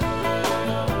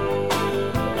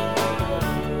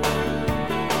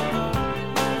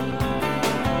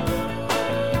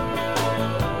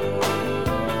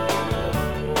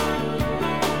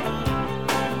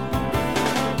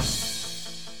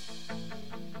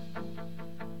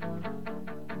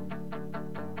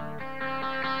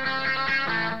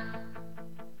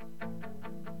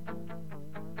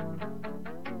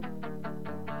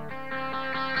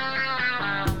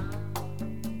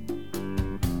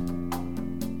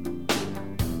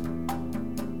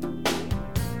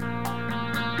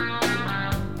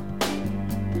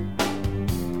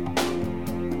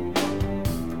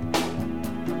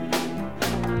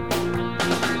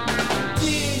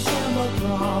 December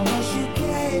promise you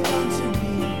gave unto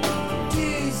me.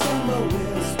 December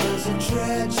whispers and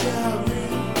treachery.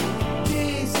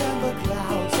 December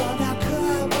clouds are now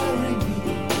covering me.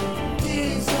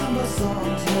 December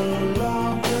songs no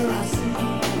longer I sing.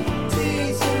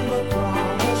 December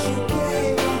promise you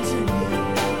gave unto me.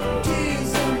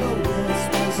 December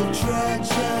whispers and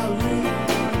treachery.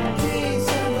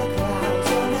 December clouds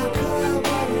are now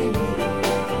covering me.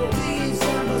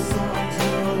 December songs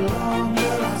no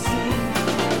longer I sing.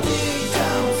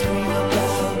 Don't scream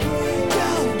about,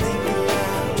 don't think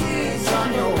aloud. Turn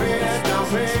your head now,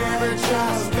 baby,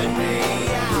 just spit me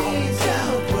out.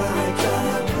 Don't worry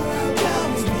about,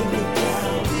 don't speak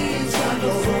aloud. Turn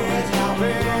your head now,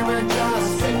 baby, just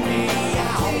spit me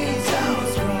out. Don't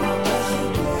scream about,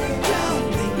 don't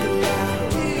think aloud.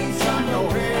 Turn your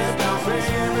head now,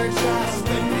 baby, just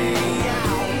spit me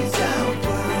out. Don't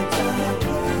worry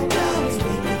about, don't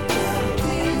speak aloud.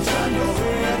 Turn your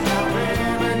head now,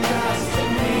 baby, just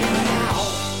spit me out.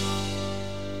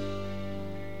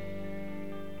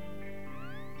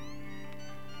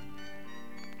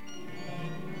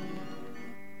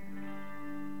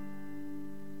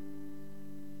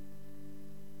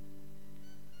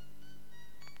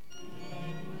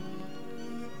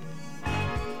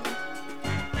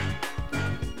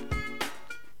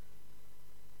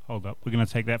 Hold up, we're going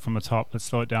to take that from the top. Let's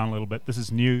slow it down a little bit. This is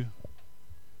new.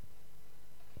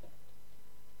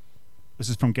 This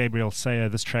is from Gabriel Sayer.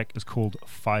 This track is called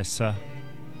Faisa.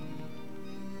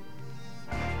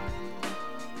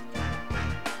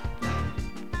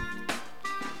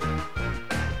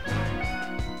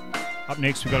 Up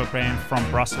next, we've got a band from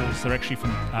Brussels. They're actually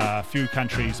from a few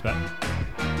countries, but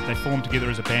they formed together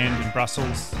as a band in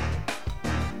Brussels.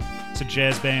 It's a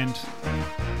jazz band.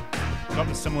 Got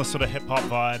the similar sort of hip-hop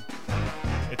vibe.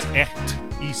 It's Echt,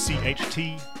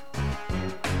 E-C-H-T.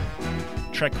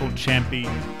 Track called Champy.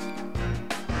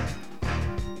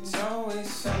 It's always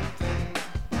something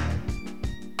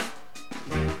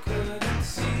you couldn't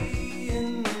see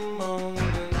in the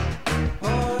moment.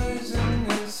 Poison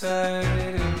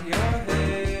inside of your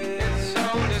head. It's so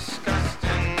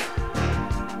disgusting.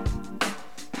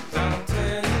 Don't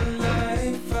tear your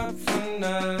life up for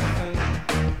nothing.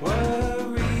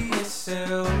 Worry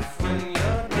yourself when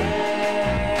you're dead.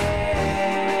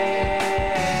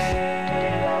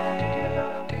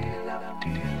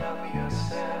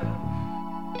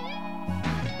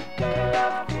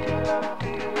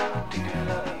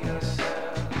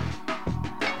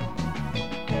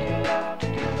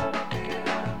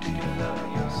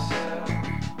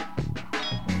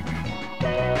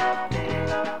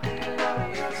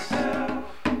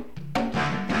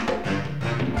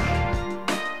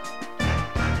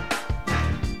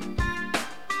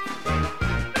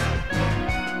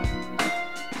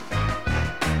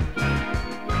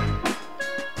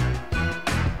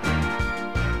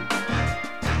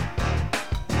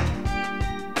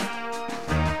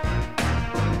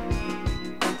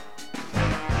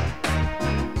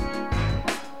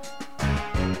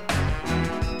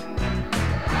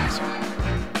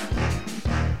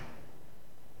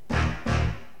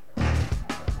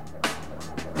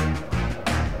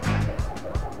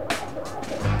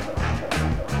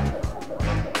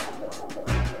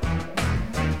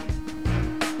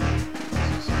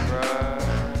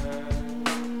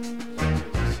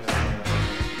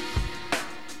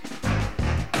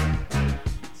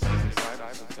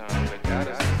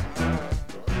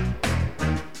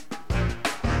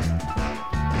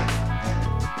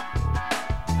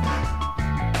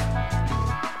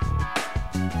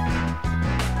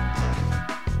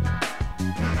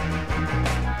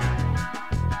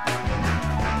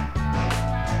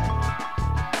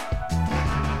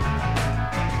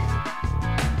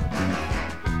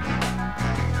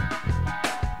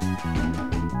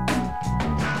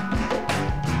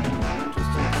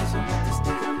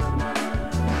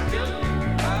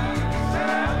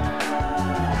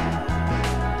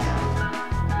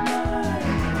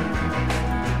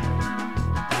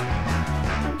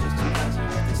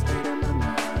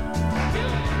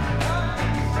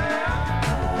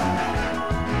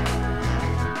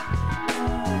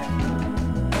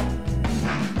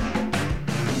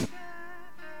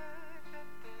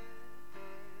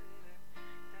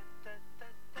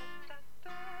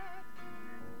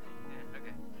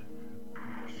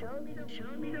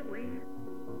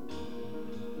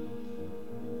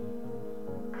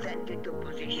 take the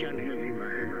position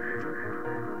everywhere.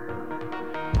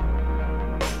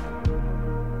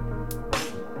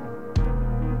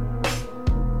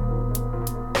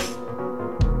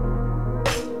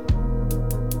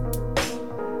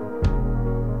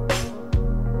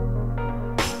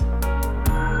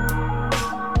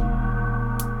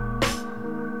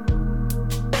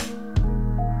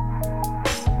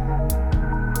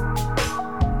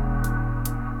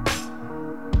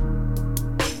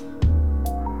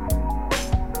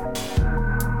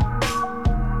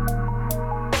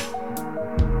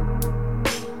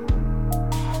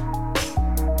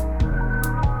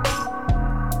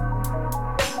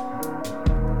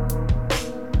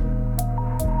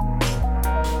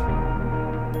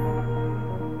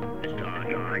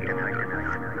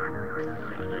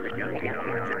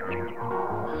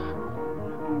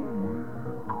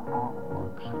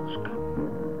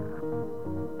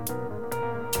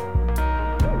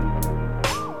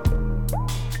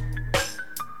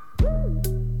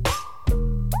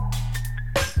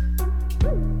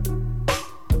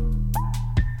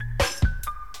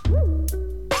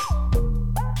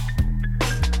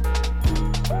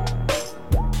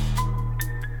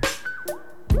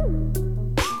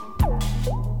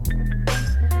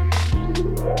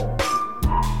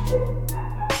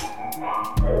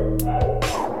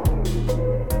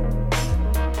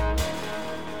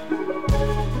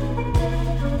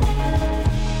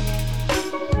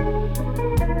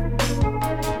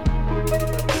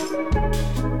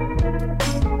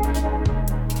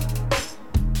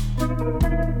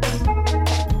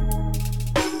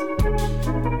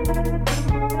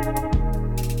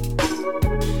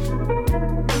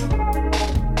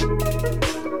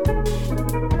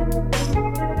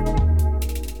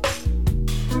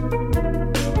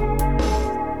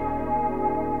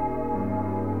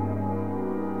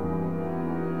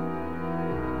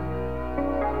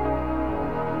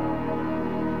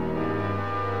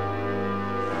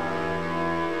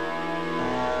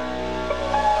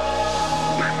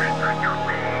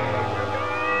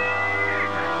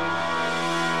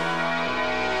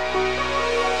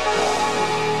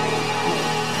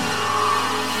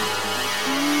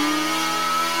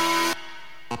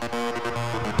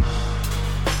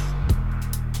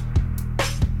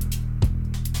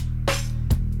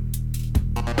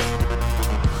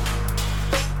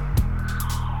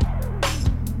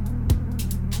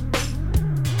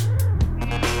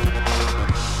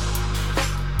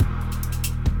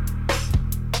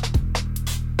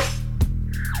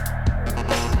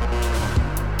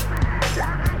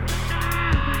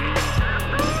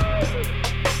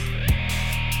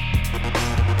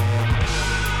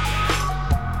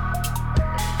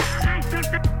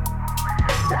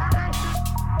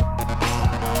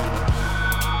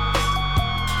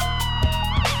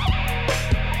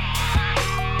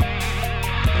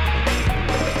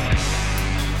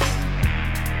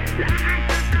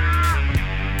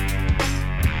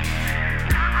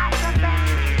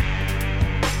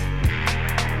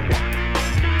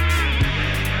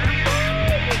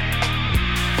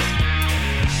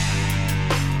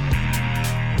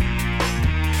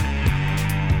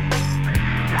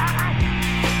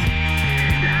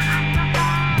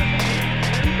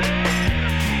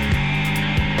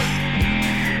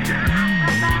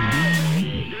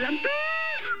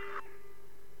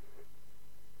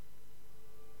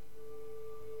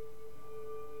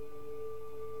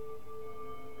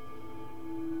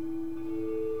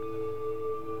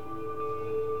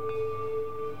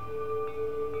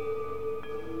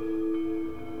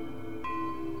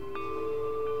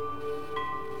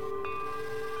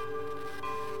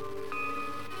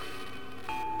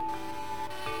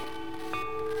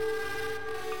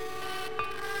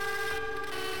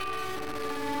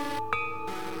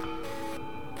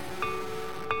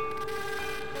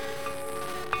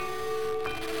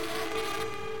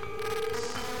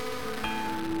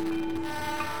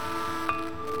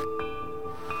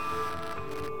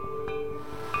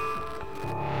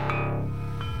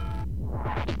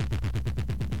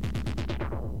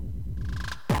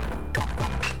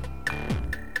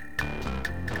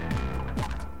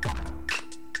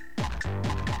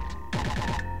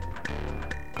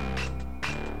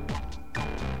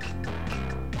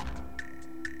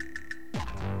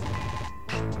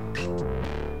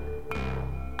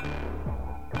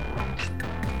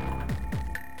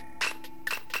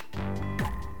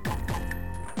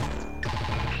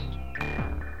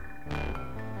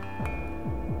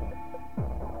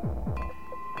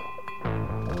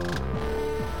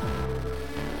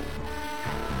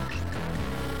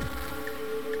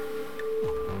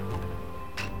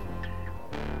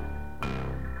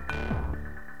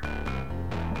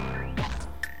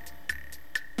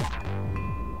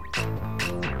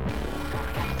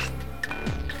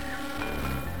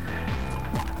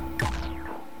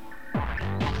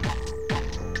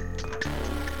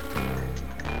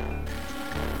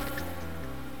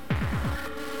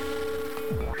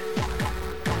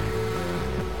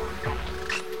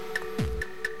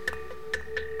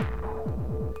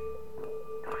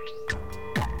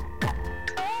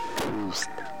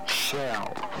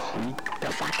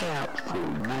 fuck out for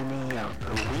money up.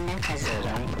 When I said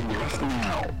I left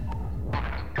now.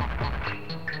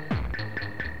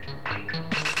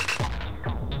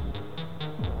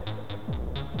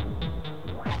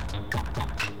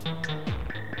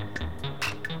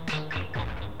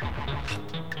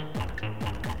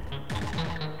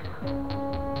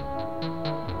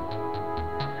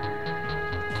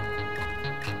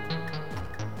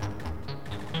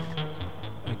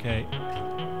 Okay.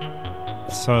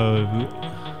 So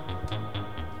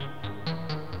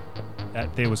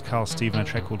there was Carl Steven, a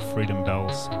track called Freedom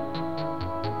Bells.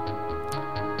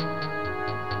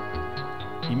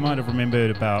 You might have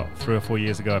remembered about 3 or 4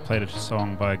 years ago I played a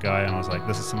song by a guy and I was like,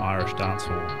 this is some Irish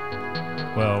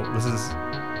dancehall. Well, this is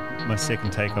my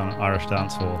second take on Irish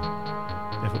dancehall,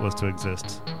 if it was to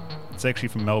exist. It's actually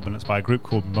from Melbourne. It's by a group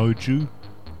called Moju,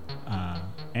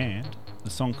 and the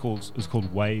song is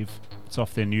called Wave. It's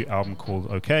off their new album called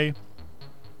OK.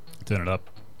 Turn it up.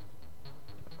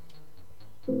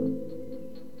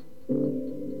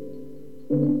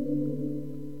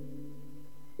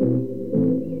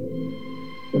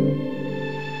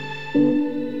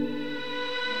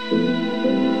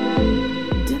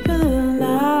 Dipping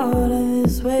out of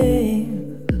this wave,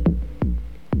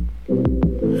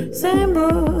 same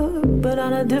book but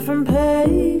on a different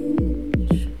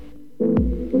page.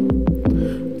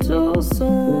 Too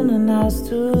soon and now it's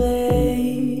too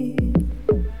late.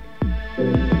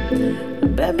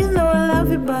 Baby, know I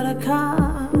love you but I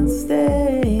can't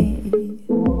stay.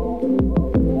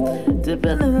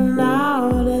 Dipping in and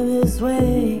out of this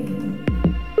wave,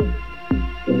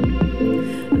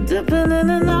 dipping in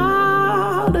and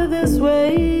out of this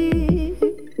wave,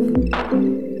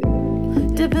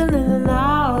 dipping in and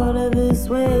out of this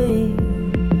wave,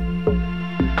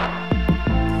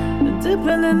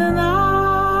 dipping in and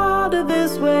out of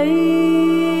this wave.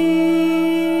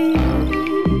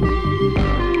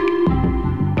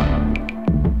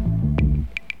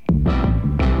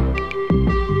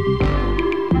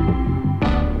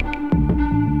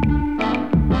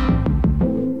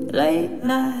 Late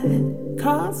night,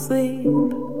 can't sleep,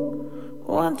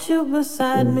 want you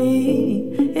beside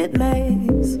me. It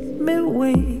makes me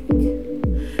weak,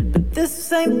 but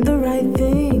this ain't the right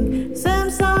thing. Same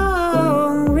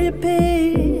song,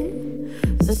 repeat.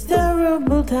 Such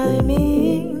terrible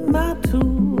timing. My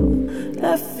two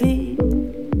left feet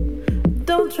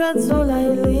don't tread so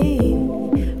lightly.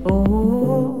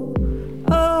 Oh,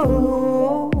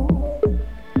 oh,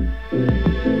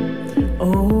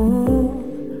 oh,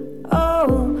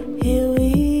 oh, here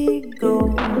we go.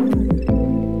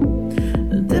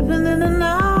 Dipping in and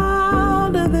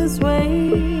out of this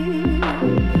wave,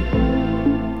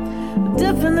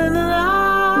 dipping in and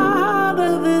out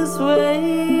of this wave.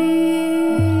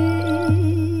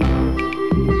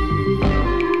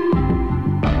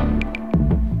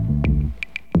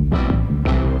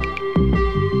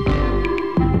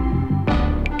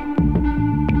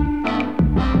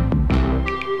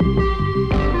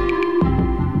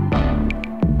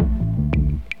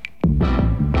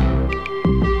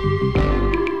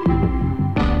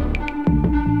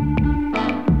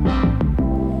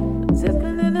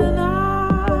 Dipping in and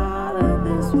out of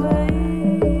this wave.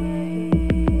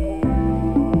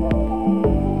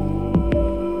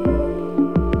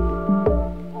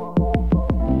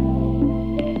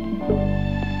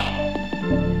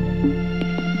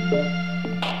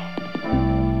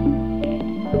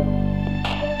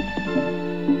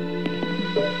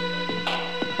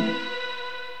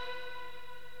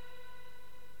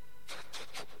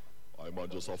 I'm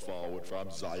just a forward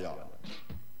from Zion.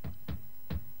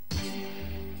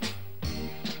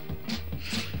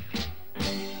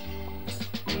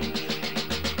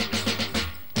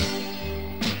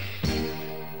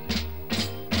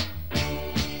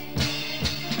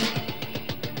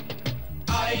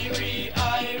 Irie,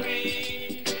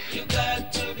 Irie, you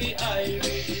got to be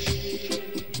Irie.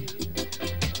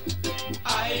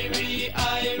 Irie,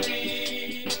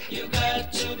 Irie, you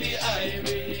got to be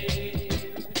Irie.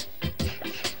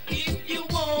 If you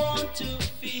want to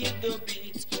feel the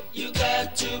beat, you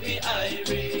got to be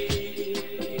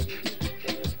Irie.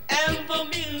 And the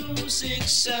music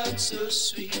sounds so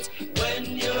sweet when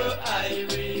you're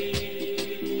Irie.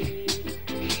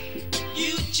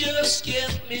 You just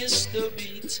can't miss the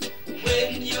beat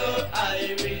when you're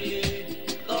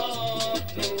Irie. Lord,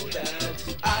 know that.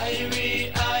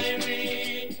 Irie,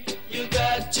 Irie, you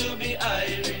got to be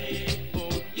Irie.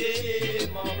 Oh yeah,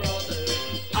 my brother.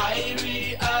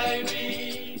 Irie,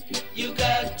 Irie, you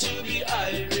got to be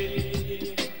Irie.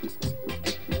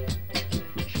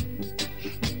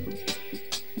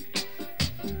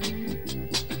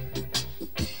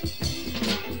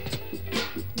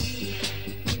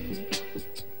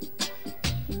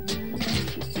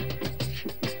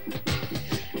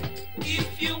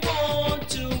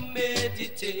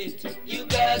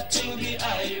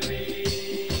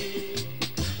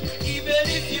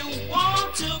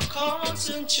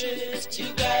 chest,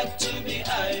 you got to be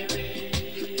irate.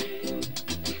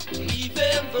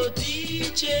 Even the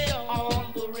DJ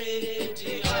on the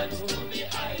radio has to be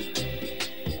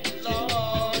irate.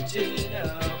 Lord, you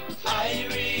know,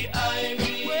 irate,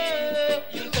 irate. Well,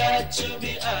 you got to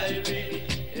be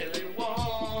irate.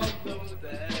 Everyone knows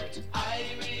that.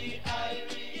 Irate,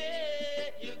 irate. Yeah,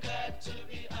 you got to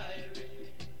be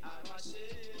irate. I myself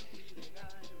feeling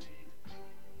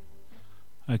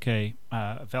irate. Okay,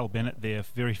 Val Bennett there,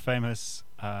 very famous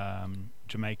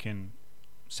Jamaican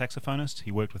saxophonist.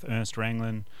 He worked with Ernest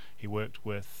Ranglin. He worked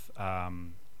with,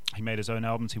 he made his own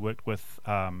albums. He worked with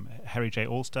Harry J.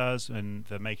 Allstars in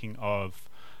the making of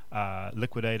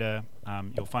Liquidator.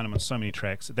 You'll find him on so many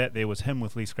tracks. That there was him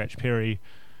with Lee Scratch Perry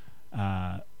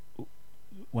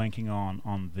wanking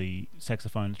on the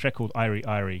saxophone. A track called Irie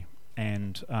Irie.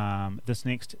 And this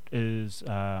next is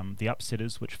The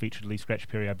Upsetters, which featured Lee Scratch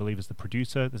Perry, I believe, as the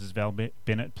producer. This is Val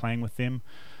Bennett playing with them.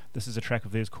 This is a track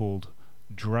of theirs called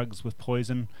Drugs with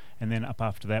Poison. And then up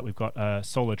after that, we've got a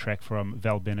solo track from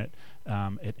Val Bennett.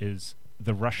 It is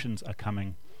The Russians Are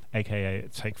Coming, aka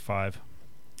Take 5.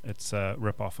 It's a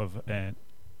rip-off of a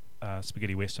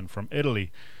spaghetti western from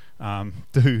Italy.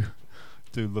 Do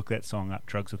look that song up,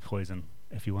 Drugs with Poison,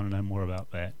 if you want to know more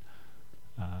about that.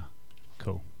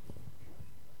 Cool.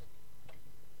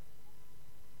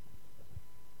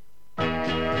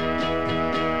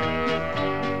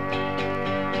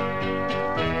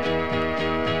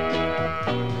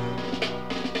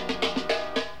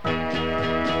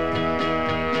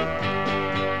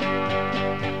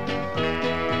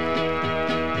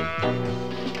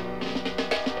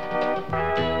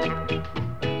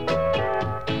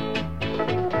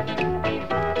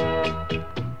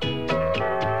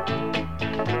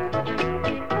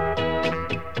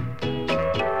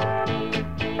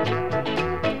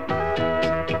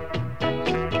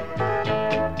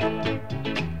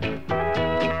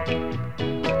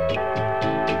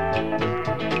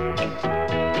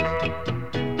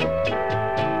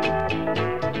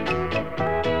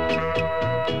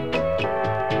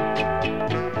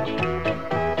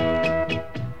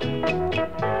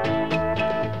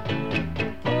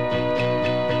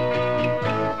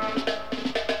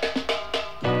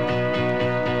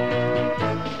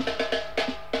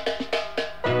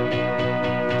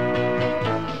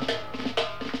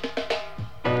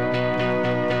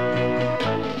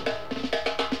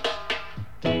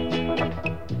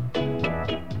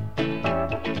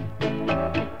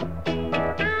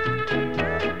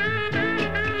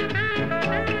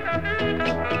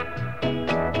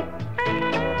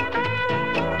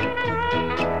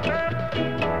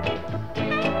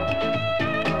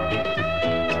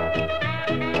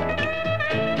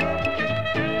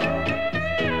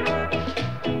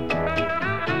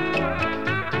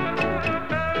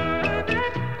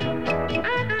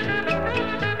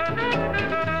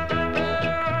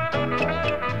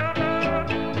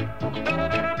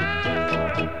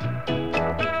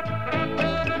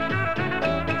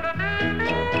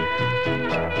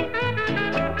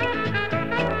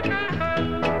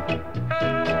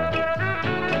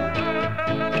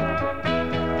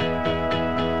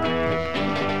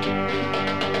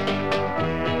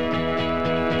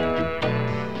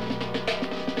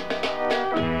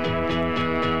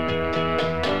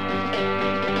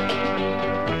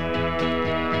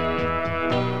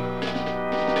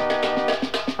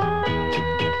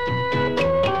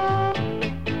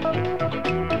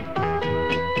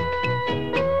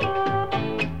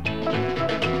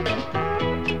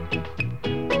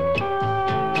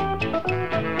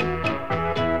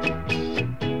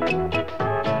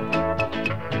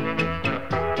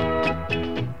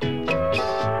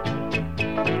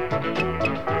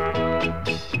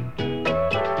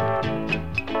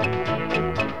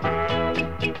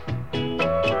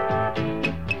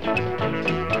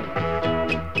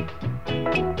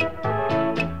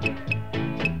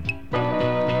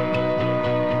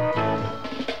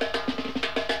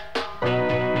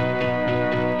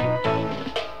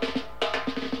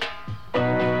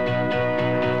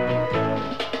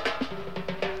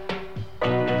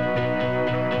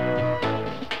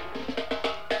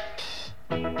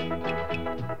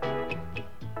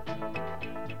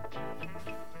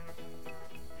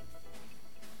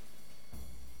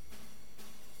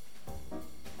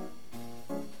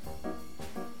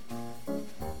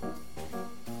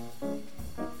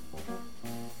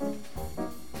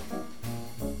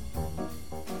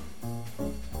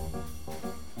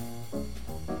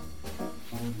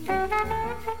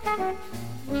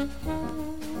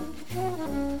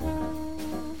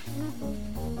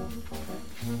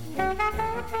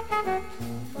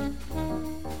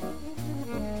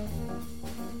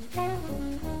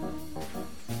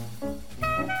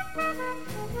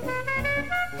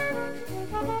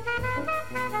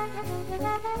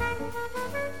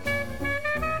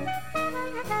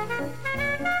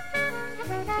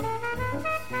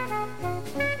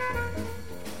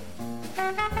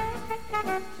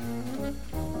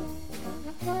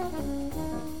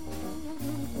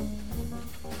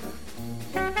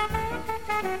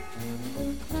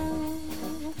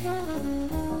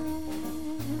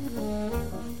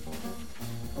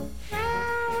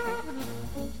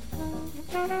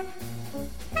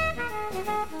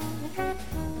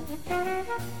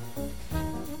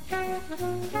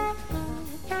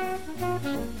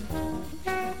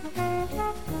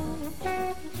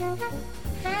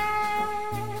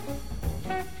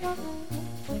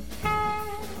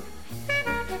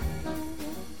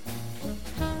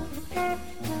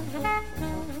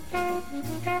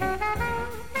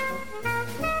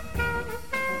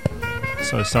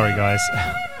 So sorry guys,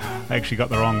 I actually got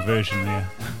the wrong version there.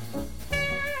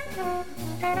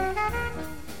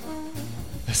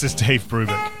 This is Dave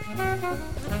Brubeck.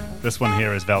 This one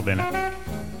here is Val Bennett.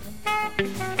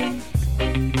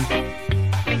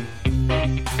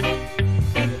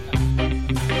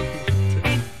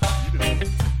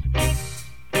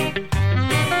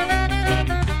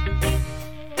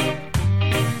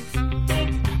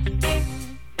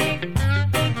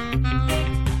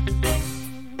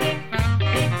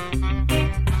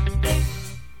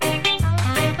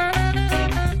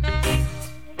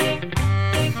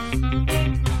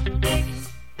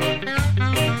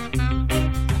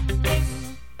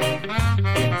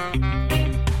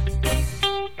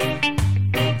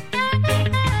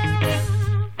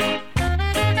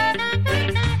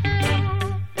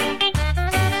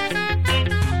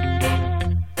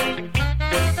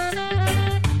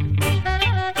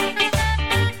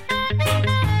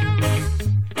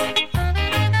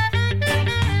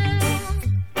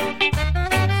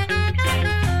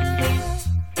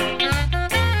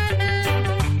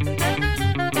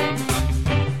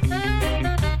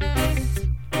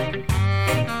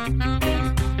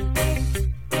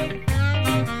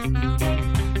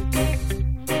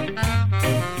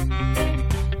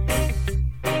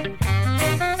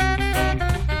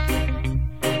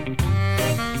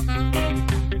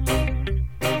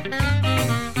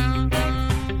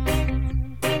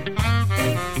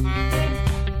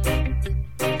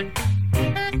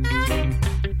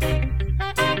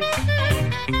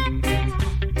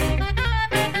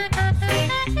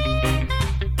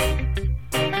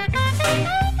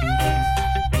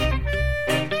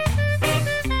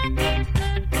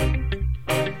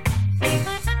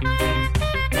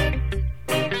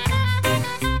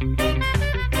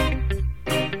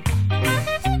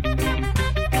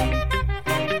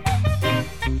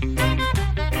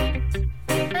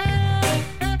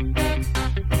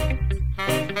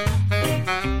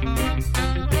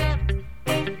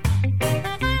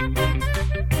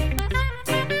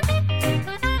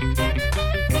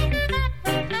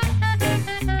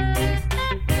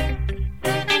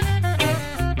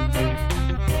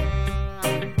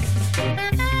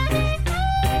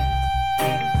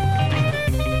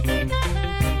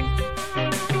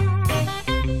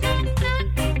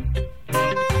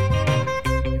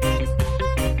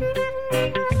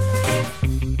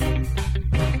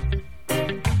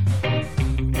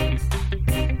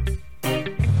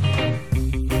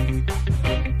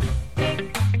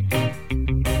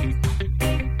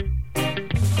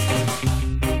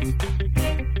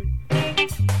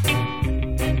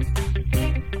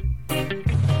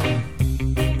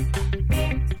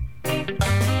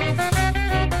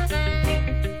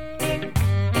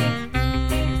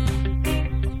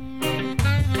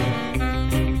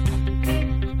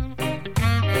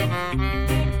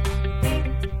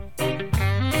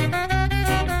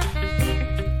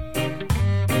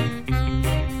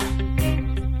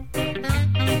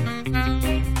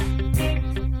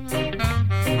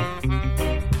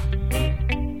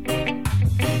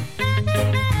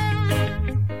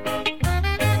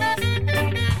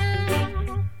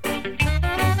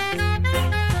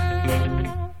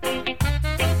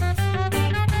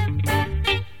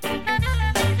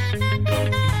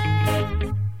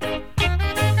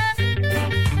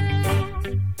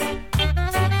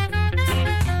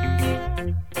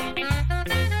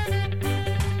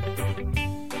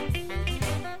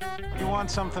 want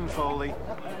something, Foley?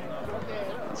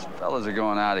 These fellas are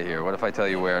going out of here. What if I tell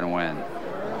you where and when?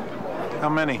 How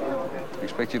many? I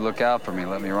expect you to look out for me.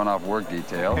 Let me run off work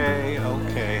detail.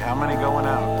 Okay. How many going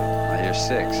out? I hear 6.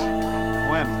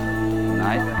 When?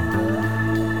 Tonight.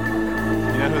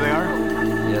 You know who they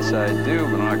are? Yes, I do,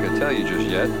 but I'm not going to tell you just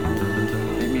yet.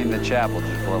 Meet me in the chapel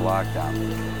just before lockdown.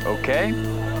 Okay?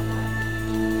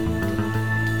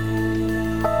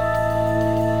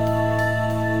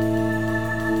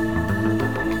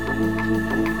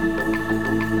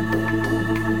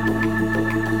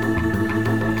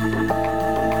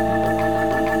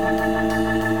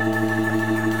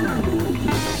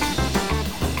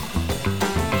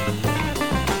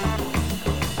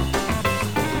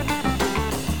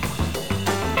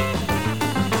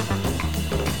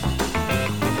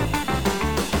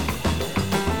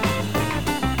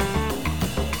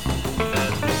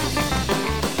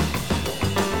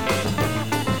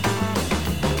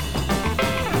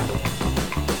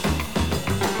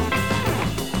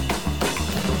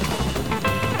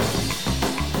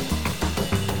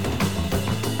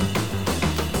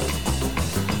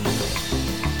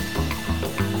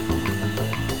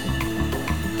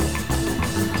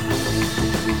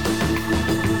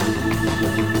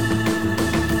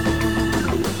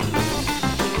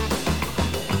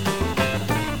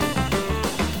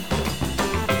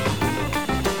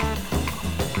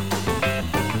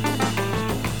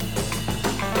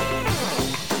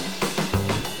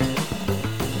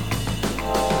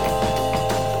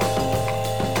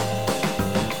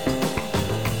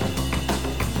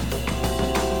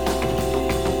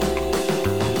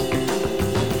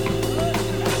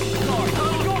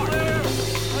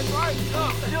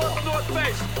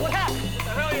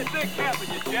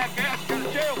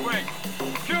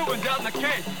 one's out in the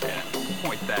case. Yeah,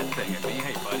 point that thing at me.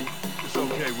 Hey, buddy. It's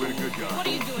okay, we're the good guys. What are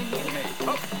you doing here? Hey,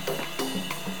 up.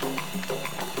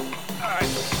 All right.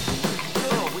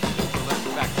 Girl, what you do for letting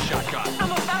me back the shotgun?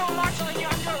 I'm a federal marshal and you're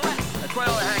under arrest. That's why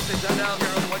all the hacks they done down here,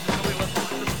 otherwise there's nobody left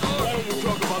behind the store. Why don't we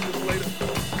talk about this later?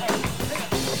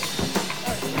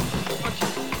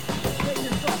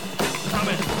 Come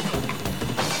in.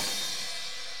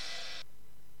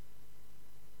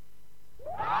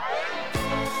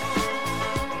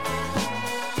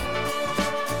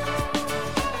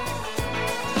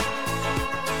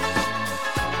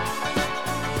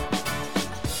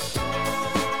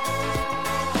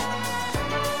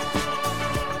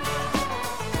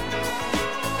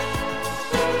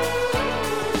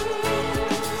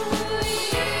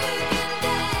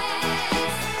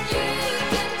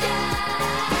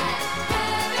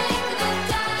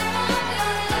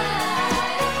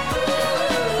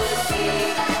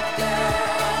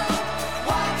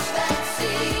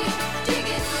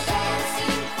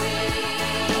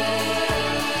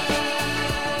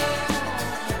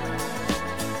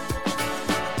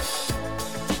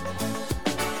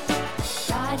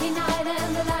 Friday night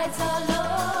and the lights are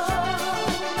low,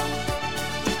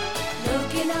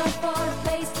 looking out for a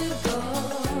place to go,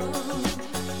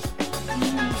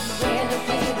 where they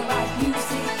play the right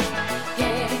music,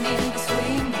 getting in the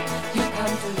swing. You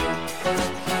come to look for a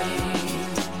king.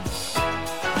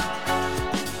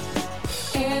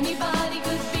 Anybody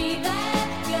could be that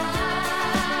guy.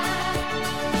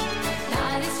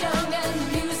 Night is young and the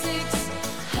music's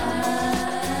high.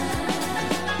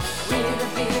 With a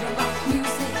bit of rock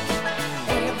music,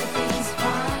 everything's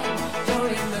fine. You're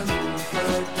in the mood for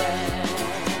a dance.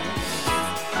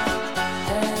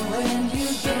 And when you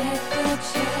get the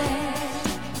chance,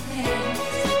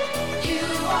 you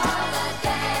are the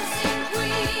dancing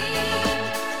queen.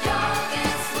 Young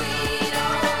and sweet,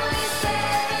 only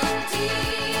 17.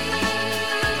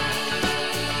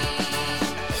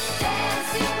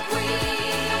 Dancing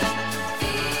queen,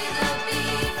 feel the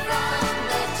beat from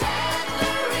the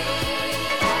tambourine.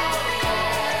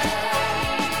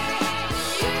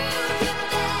 You can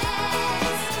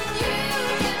dance, you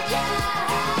can jive,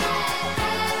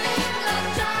 having the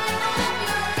time of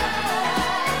your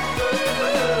life.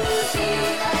 See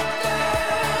that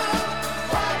girl,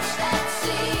 watch that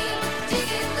scene,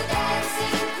 digging the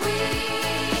dancing queen.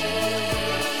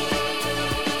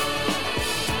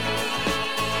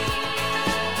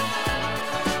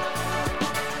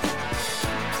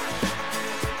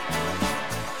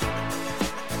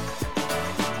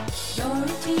 You're a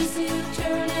teasy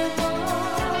turning on,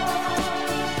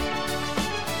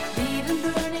 leave them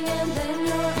burning and then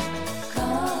you're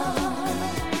gone.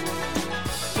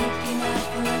 Looking out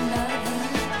for another,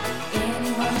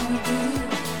 anyone who do,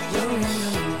 you're in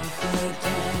the mood for a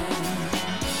dance.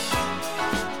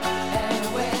 And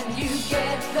when you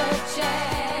get the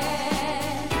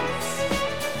chance,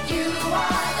 you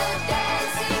are the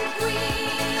dancing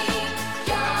queen,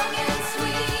 young and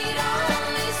sweet,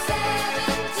 only 17.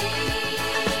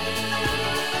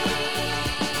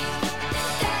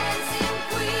 Dancing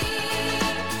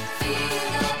queen, feel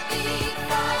the beat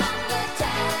from the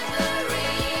tambourine.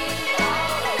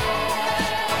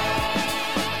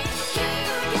 You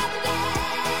can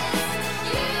dance,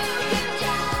 you can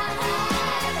jive,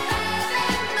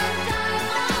 having the time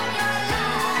of your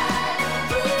life.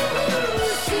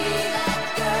 See that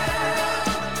girl,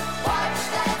 watch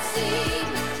that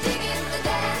scene, digging the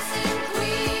dancing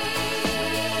queen.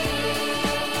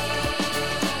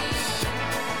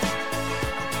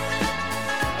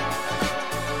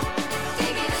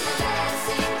 Digging the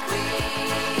dancing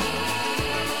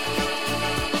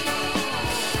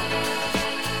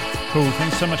Cool.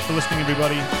 Thanks so much for listening,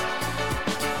 everybody.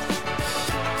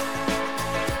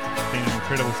 Been an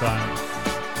incredible time.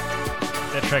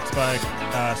 That track's by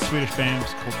a Swedish band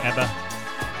called ABBA.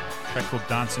 A track called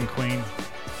Dancing Queen.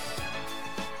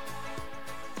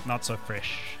 Not so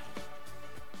fresh.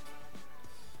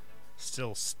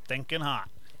 Still stinking hot.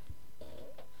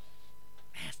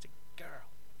 Nasty girl.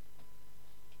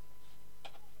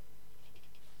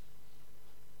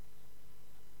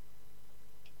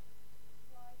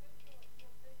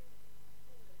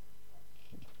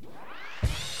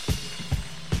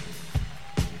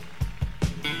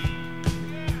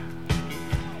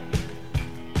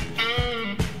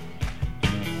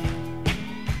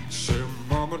 Say,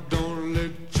 mama, don't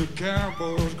let your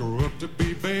cowboys grow up to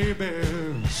be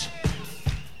babies.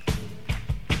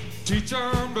 Teach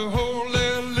them to hold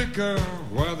their liquor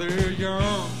while they're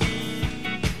young.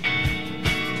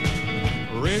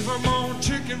 Raise them on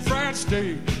chicken fried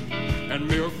steak and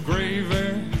milk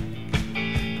gravy.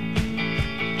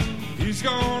 He's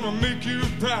gonna make you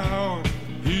proud.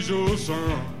 He's your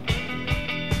son.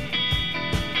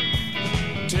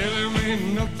 Tell him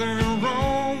ain't nothing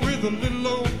wrong with a little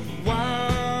old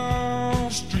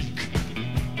wild streak.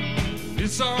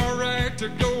 It's alright to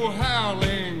go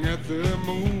howling at the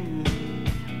moon.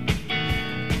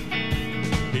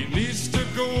 He needs to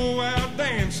go out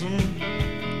dancing,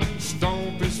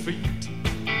 stomp his feet.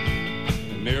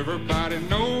 And everybody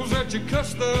knows that you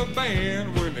cuss the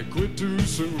band when they quit too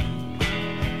soon.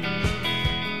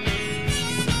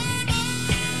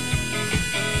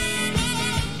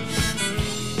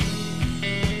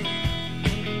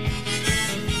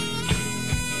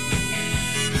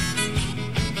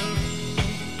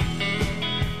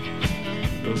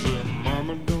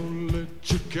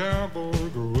 Cowboy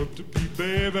grow up to be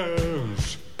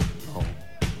babies. Oh.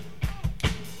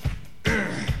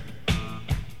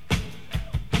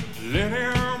 Let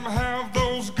him have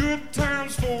those good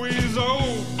times before he's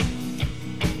old.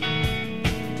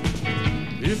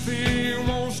 If he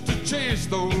wants to chase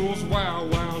those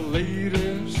wild, wild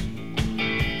ladies,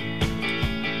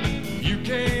 you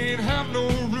can't have no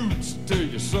roots till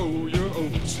you sow your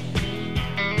oats.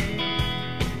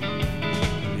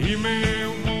 He may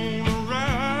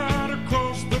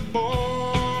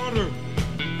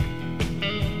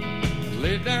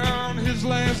down his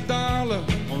last dollar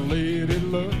on Lady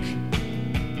Luck.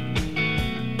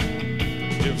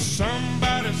 If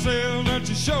somebody says that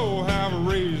you sure have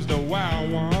raised a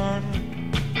wild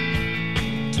one,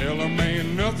 tell them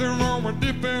ain't nothing wrong with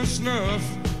dipping snuff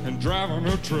and driving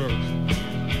a truck.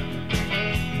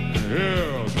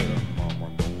 Yeah, that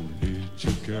mama don't let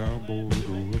your cowboy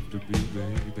grow up to be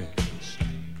babies.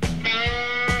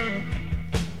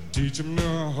 Teach him to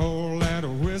hold out a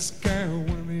whiskey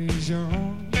when he's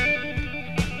young.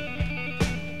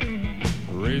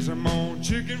 Raise him on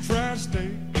chicken fried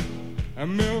steak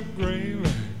and milk gravy.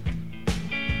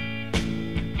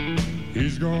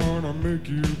 He's gonna make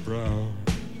you proud.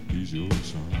 He's your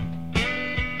son.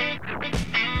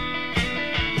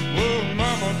 Oh,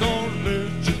 mama, don't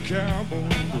let your cowboy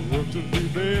grow up to be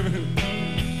baby.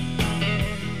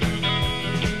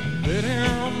 Let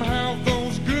him